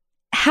second.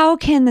 How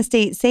can the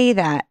state say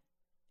that?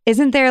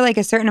 Isn't there like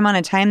a certain amount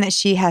of time that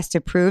she has to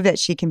prove that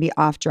she can be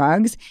off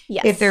drugs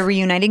if they're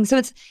reuniting?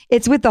 So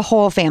it's with the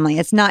whole family.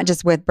 It's not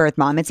just with birth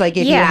mom. It's like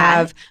if you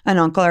have an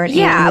uncle or an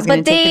aunt who's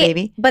going to take the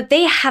baby. But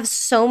they have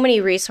so many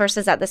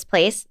resources at this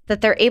place that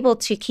they're able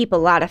to keep a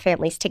lot of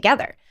families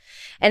together.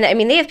 And I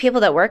mean, they have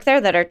people that work there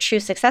that are true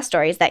success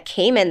stories that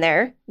came in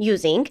there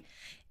using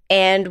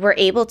and were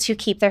able to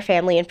keep their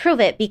family and prove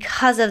it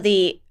because of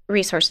the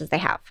resources they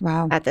have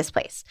at this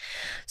place.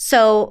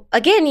 So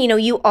again,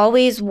 you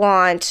always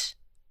want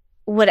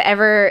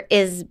whatever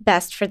is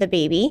best for the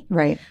baby.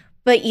 Right.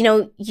 But,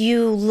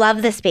 you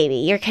love this baby.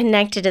 You're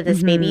connected to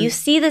this baby. You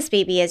see this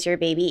baby as your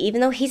baby,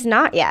 even though he's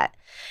not yet.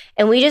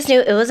 And we just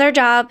knew it was our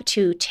job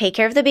to take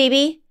care of the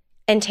baby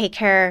and take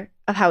care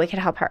of how we could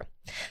help her.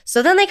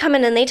 So then they come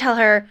in and they tell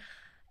her,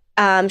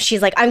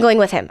 she's like, I'm going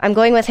with him. I'm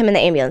going with him in the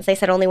ambulance. They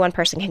said only one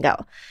person can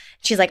go.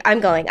 She's like,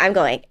 I'm going.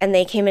 And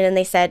they came in and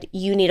they said,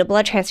 you need a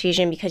blood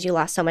transfusion because you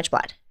lost so much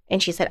blood.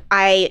 And she said,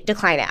 I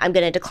decline it. I'm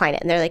going to decline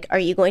it. And they're like, are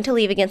you going to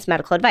leave against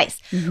medical advice?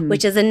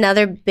 Which is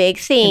another big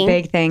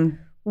thing.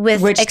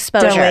 with Which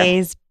exposure.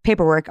 delays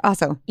paperwork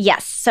also.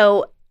 Yes.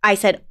 So I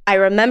said, I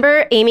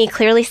remember Amy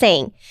clearly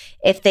saying,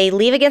 if they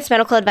leave against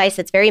medical advice,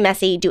 it's very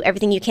messy. Do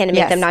everything you can to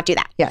make them not do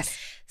that. Yes.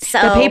 So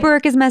The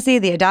paperwork is messy.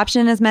 The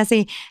adoption is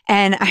messy.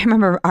 And I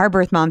remember our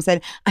birth mom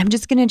said, I'm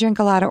just going to drink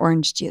a lot of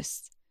orange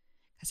juice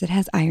because it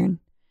has iron.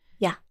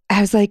 Yeah. I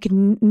was like,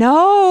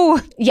 no.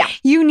 Yeah.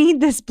 You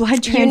need this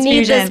blood transfusion. You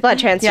need this blood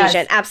transfusion.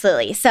 Yes.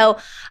 Absolutely. So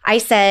I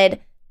said,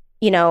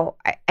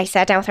 I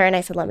sat down with her and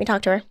I said, let me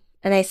talk to her.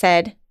 And I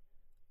said,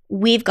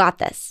 we've got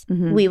this.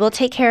 Mhm. We will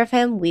take care of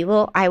him.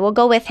 I will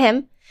go with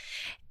him.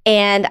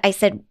 And I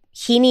said,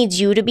 he needs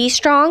you to be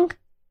strong,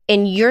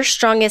 and your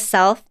strongest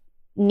self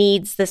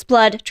needs this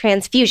blood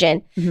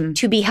transfusion Mhm.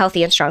 to be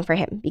healthy and strong for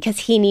him, because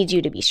he needs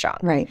you to be strong.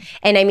 Right.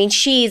 And I mean,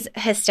 she's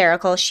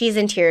hysterical. She's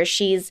in tears.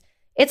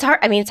 It's hard.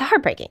 I mean, it's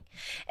heartbreaking.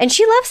 And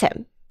she loves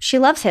him. She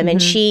loves him.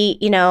 And she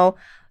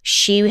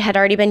had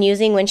already been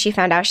using when she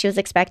found out she was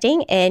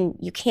expecting, and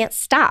you can't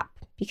stop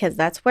because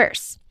that's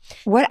worse.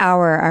 What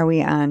hour are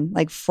we on?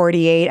 Like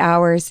 48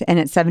 hours and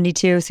it's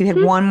 72. So you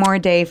had one more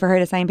day for her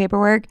to sign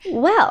paperwork.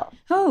 Well,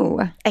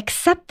 Oh,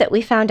 except that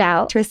we found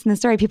out. twist in the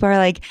story. People are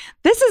like,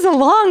 this is a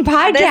long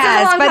podcast. This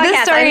is a long but podcast.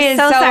 this story I'm is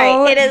so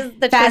sorry. It is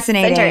the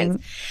fascinating. twists and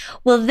turns.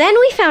 Well, then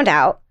we found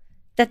out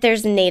that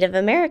there's Native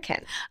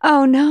American.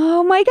 Oh,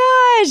 no. My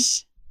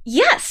gosh.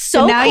 Yes.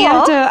 So So now cool. you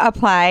have to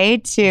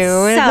apply to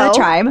the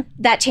tribe.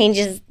 That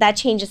changes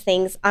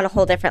things on a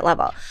whole different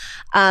level.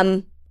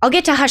 I'll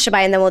get to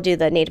Hushabye and then we'll do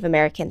the Native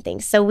American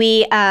thing. So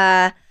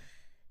I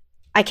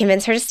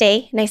convinced her to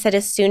stay, and I said,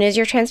 as soon as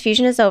your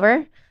transfusion is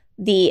over,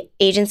 the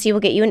agency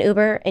will get you an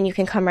Uber and you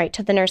can come right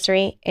to the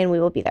nursery and we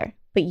will be there.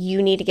 But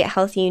you need to get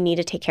healthy. You need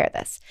to take care of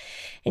this.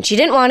 And she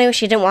didn't want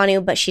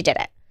to, but she did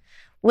it,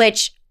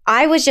 which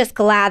I was just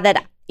glad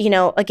that,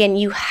 again,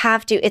 you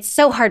have to, it's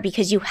so hard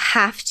because you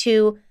have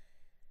to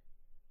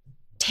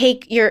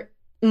take your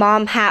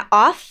mom hat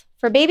off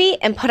for baby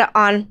and put it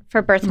on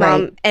for birth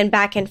mom, Right. and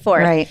back and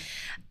forth. Right.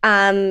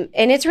 And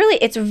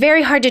it's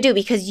very hard to do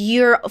because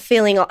you're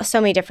feeling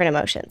so many different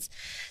emotions.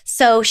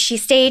 So she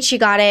stayed, she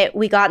got it.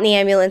 We got in the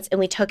ambulance and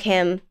we took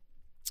him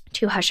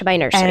to Hushabye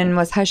Nursery. And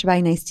was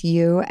Hushabye nice to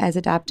you as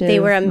adoptive? They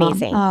were mom?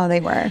 amazing. Oh, they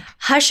were.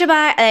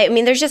 Hushabye, I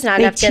mean, there's just not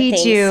They enough good things.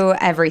 teach you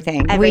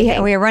everything.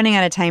 Everything. We are running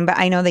out of time, but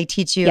I know they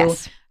teach you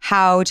Yes.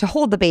 how to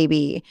hold the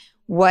baby,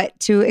 what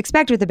to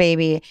expect with the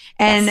baby.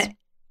 And Yes.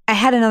 I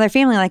had another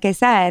family, like I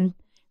said,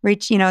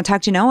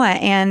 talk to Noah,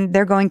 and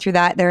they're going through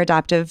that. They're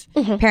adoptive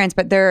parents,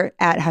 but they're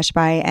at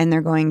Hushabye and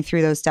they're going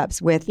through those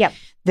steps with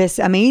this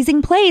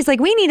amazing place. Like,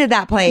 we needed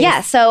that place.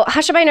 Yeah, so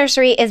Hushabye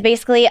Nursery is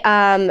basically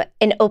an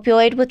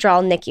opioid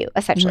withdrawal NICU,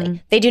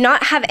 essentially. They do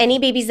not have any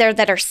babies there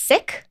that are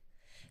sick.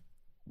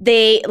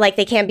 They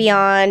can't be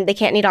on, they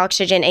can't need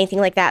oxygen, anything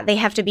like that. They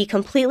have to be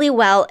completely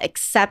well,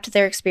 except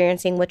they're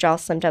experiencing withdrawal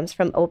symptoms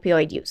from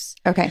opioid use.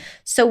 Okay.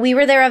 So we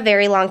were there a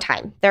very long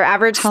time. Their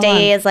average How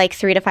stay long? is like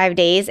 3 to 5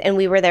 days, and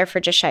we were there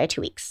for just shy of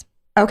 2 weeks.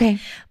 Okay.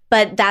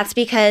 But that's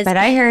because But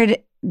I heard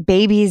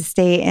babies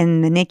stay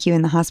in the NICU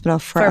in the hospital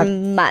for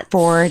months.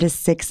 4 to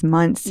 6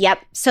 months. Yep.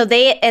 So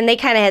they kind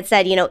of had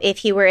said, if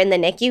he were in the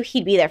NICU,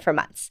 he'd be there for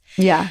months.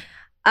 Yeah.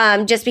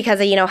 Just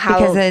because of, how...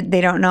 Because they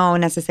don't know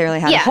necessarily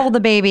how to hold the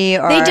baby.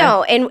 Or They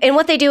don't. And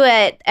what they do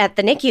at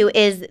the NICU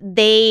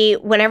is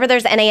whenever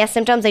there's NAS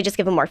symptoms, they just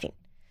give them morphine.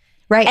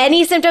 Right.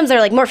 Any symptoms, they're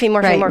like morphine.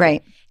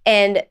 Right.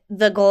 And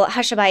the goal at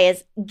Hushabye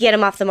is get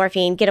him off the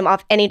morphine, get him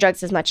off any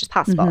drugs as much as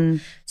possible. Mm-hmm.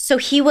 So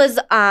he was,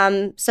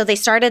 so they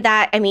started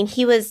that. I mean,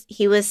 he was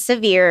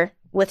severe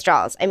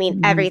withdrawals. I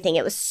mean, everything.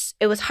 It was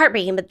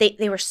heartbreaking, but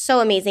they were so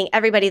amazing.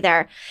 Everybody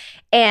there.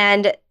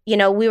 And,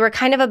 we were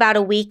kind of about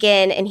a week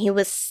in, and he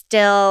was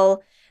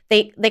still,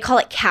 they call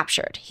it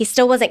captured. He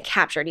still wasn't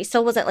captured. He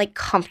still wasn't like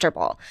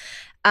comfortable.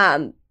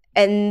 And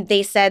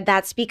they said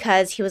that's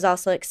because he was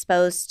also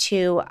exposed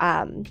to,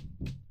 I'm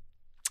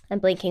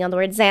blanking on the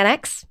word,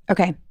 Xanax.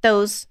 Okay.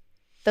 Those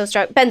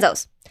drugs,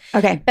 benzos.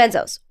 Okay.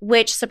 Benzos,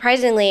 which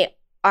surprisingly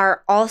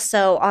are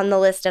also on the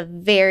list of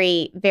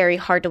very, very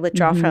hard to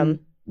withdraw from,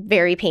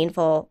 very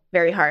painful,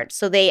 very hard.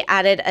 So they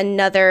added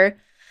another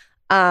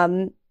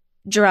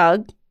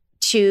drug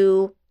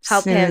to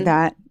help him.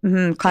 That.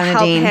 Clonidine.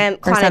 Help him.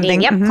 Or something.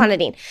 Clonidine. Yep,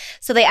 clonidine.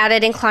 So they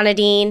added in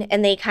clonidine,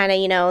 and they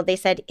kind of, they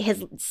said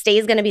his stay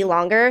is going to be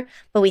longer,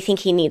 but we think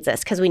he needs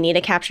this because we need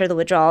to capture the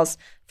withdrawals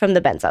from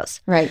the benzos.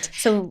 Right.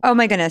 So, oh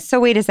my goodness. So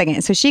wait a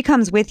second. So she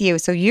comes with you.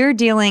 So you're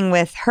dealing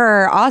with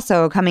her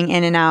also coming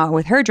in and out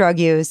with her drug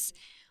use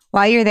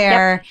while you're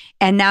there.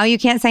 And now you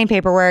can't sign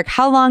paperwork.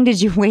 How long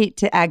did you wait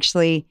to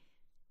actually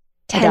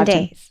 10 adopt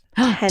him? days.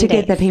 To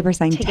get the paper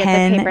signed.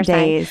 10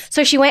 days.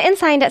 So she went and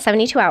signed at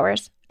 72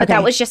 hours, but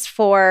that was just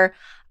for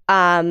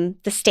the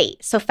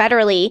state. So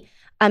federally,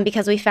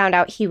 because we found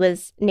out he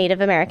was Native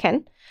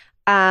American,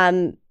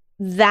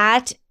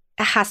 that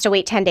has to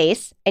wait 10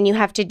 days, and you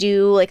have to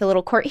do like a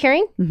little court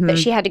hearing that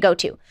she had to go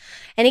to.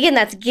 And again,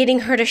 that's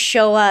getting her to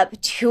show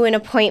up to an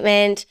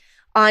appointment,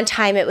 on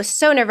time. It was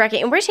so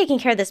nerve-wracking. And we're taking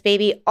care of this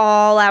baby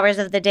all hours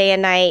of the day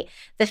and night,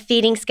 the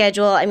feeding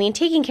schedule. I mean,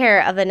 taking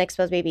care of an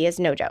exposed baby is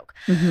no joke.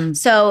 Mm-hmm.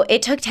 So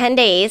it took 10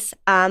 days,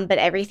 but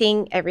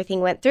everything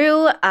went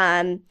through.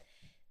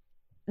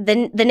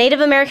 The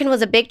Native American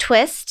was a big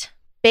twist.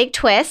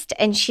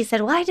 And she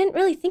said, well, I didn't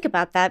really think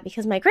about that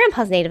because my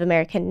grandpa's Native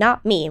American,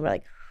 not me. And we're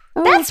like,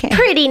 that's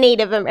pretty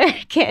Native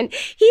American.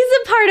 He's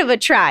a part of a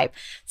tribe.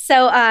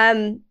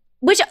 So,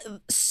 which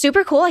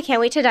super cool. I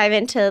can't wait to dive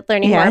into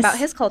learning more about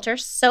his culture.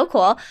 So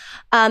cool.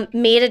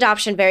 Made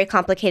adoption very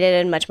complicated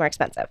and much more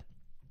expensive.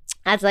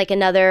 Adds like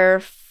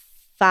another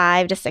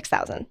 $5,000 to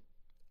 $6,000.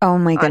 Oh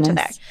my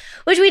goodness. There,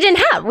 which we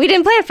didn't have. We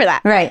didn't plan for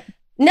that. Right.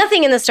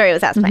 Nothing in the story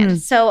was as planned. Mm-hmm.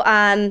 So,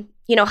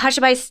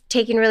 Hushabye's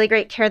taking really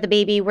great care of the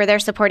baby. We're there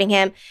supporting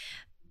him.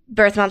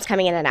 Birth mom's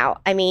coming in and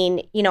out. I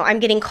mean, I'm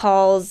getting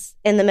calls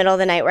in the middle of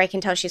the night where I can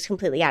tell she's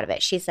completely out of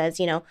it. She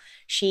says,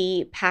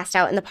 she passed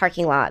out in the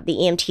parking lot. The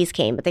EMTs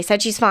came, but they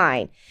said she's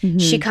fine. Mm-hmm.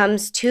 She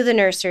comes to the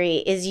nursery,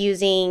 is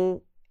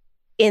using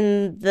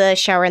in the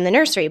shower in the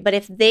nursery. But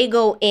if they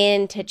go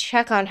in to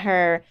check on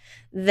her,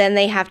 then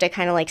they have to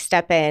kind of like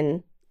step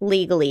in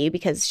legally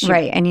because she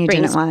and you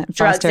brings didn't want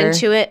drugs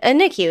into a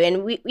NICU.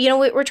 And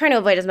we're trying to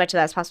avoid as much of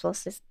that as possible.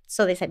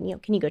 So they said,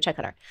 can you go check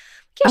on her?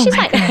 Yeah, she's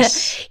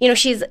fine.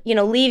 She's,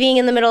 leaving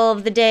in the middle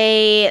of the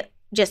day,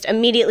 just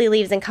immediately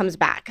leaves and comes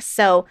back.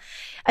 So,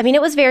 I mean,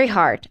 it was very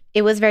hard.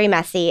 It was very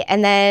messy.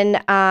 And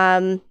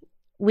then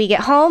we get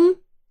home.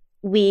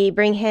 We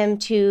bring him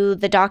to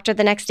the doctor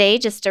the next day,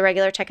 just a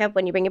regular checkup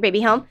when you bring your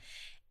baby home.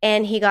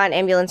 And he got an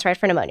ambulance ride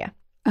for pneumonia.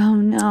 Oh,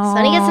 no. So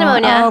then he gets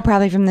pneumonia. Oh,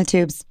 probably from the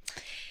tubes.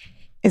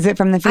 Is it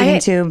from the feeding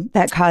tube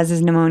that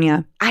causes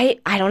pneumonia? I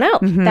don't know.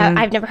 Mm-hmm.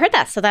 I've never heard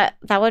that. So that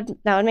would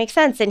make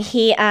sense. And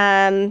he...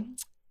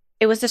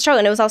 it was a struggle.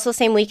 And it was also the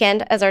same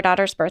weekend as our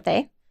daughter's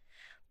birthday.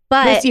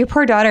 But your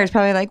poor daughter is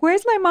probably like,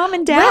 where's my mom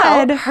and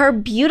dad? Well, her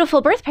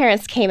beautiful birth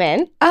parents came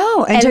in.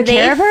 Oh, and took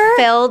care of her?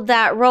 Filled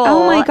that role.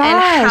 Oh my gosh.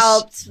 And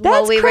helped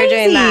while we were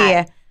doing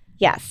that.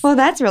 Yes. Well,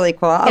 that's really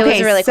cool. Okay, it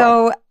was really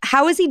cool. So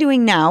how is he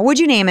doing now? What'd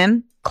you name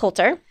him?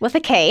 Coulter with a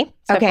K.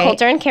 So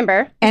Coulter and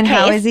Kimber. And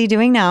how is he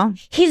doing now?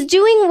 He's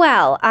doing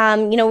well.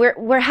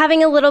 We're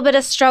having a little bit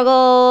of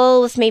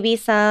struggle with maybe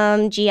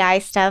some GI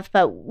stuff,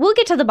 but we'll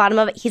get to the bottom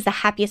of it. He's the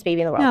happiest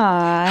baby in the world.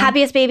 Aww.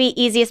 Happiest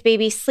baby, easiest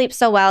baby, sleeps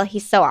so well.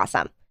 He's so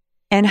awesome.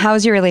 And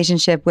how's your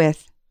relationship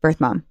with birth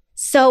mom?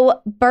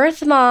 So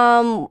birth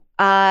mom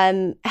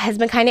has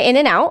been kind of in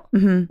and out.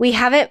 Mm-hmm. We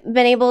haven't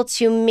been able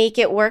to make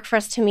it work for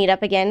us to meet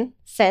up again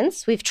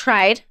since. We've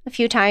tried a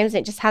few times.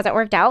 It just hasn't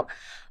worked out.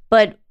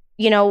 But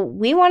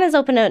we want as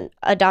open an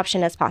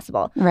adoption as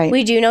possible. Right.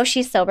 We do know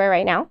she's sober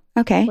right now.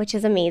 Okay. Which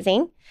is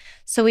amazing.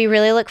 So we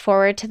really look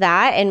forward to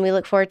that. And we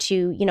look forward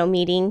to,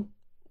 meeting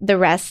the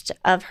rest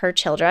of her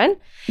children.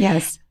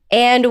 Yes.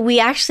 And we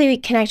actually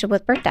connected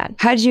with birth dad.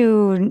 How'd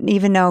you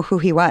even know who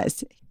he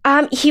was?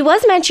 He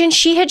was mentioned.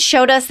 She had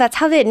showed us, that's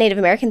how the Native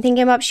American thing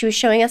came up. She was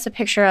showing us a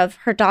picture of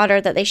her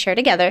daughter that they share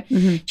together.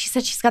 Mm-hmm. She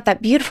said she's got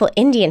that beautiful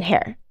Indian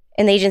hair.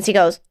 And the agency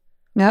goes,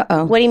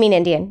 uh-oh. What do you mean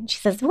Indian? She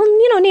says, well,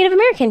 Native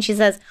American. She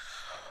says,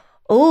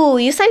 oh,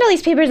 you signed all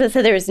these papers that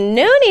said there was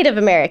no Native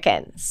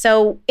American.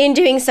 So in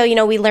doing so,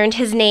 we learned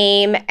his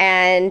name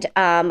and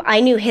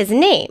I knew his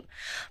name.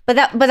 But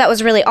that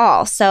was really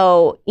all.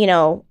 So,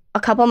 a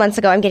couple months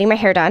ago, I'm getting my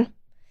hair done.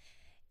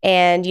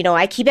 And,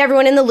 I keep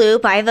everyone in the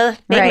loop. I have a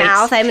big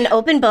mouth. I'm an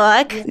open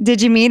book.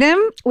 Did you meet him?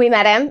 We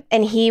met him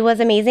and he was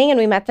amazing. And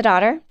we met the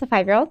daughter, the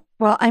 5-year-old.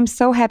 Well, I'm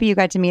so happy you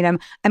got to meet him.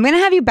 I'm going to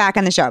have you back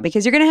on the show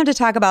because you're going to have to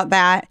talk about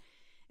that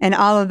and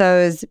all of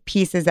those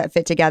pieces that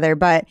fit together.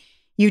 But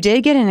you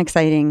did get an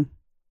exciting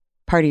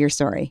part of your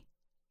story.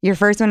 Your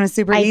first one was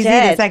super easy.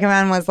 The second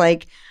one was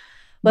like,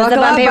 was a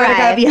bumpy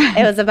ride. Yeah.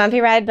 It was a bumpy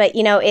ride, but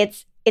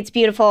it's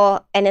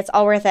beautiful and it's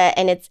all worth it.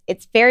 And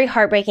it's very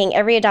heartbreaking.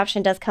 Every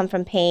adoption does come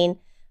from pain,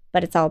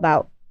 but it's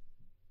about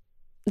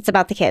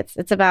the kids.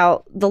 It's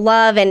about the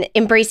love and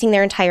embracing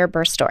their entire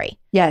birth story.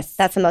 Yes.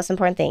 That's the most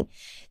important thing.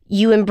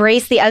 You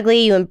embrace the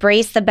ugly, you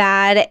embrace the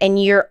bad,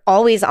 and you're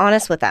always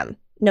honest with them,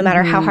 no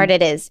matter how hard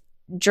it is.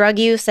 Drug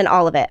use and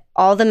all of it,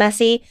 all the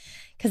messy,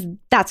 because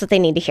that's what they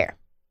need to hear,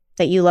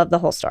 that you love the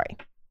whole story.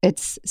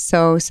 It's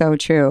so, so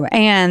true.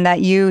 And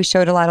that you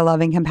showed a lot of love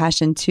and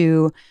compassion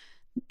to,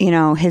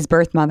 his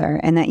birth mother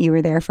and that you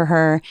were there for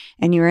her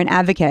and you were an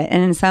advocate.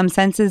 And in some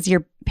senses,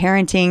 you're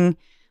parenting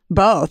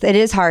both. It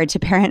is hard to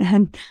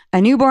parent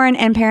a newborn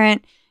and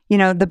parent,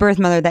 the birth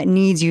mother that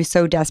needs you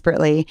so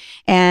desperately.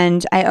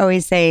 And I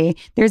always say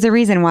there's a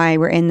reason why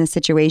we're in this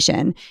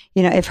situation.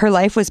 If her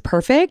life was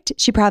perfect,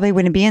 she probably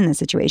wouldn't be in this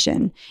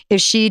situation. If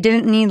she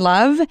didn't need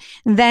love,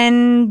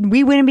 then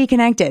we wouldn't be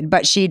connected,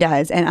 but she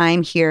does. And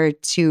I'm here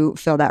to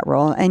fill that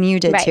role. And you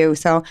did too.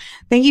 So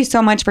thank you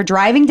so much for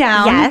driving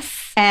down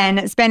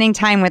and spending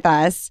time with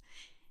us.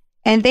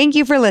 And thank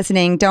you for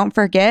listening. Don't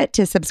forget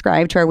to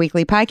subscribe to our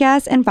weekly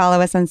podcast and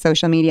follow us on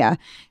social media.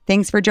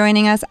 Thanks for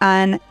joining us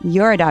on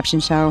Your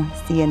Adoption Show.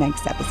 See you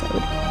next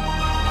episode.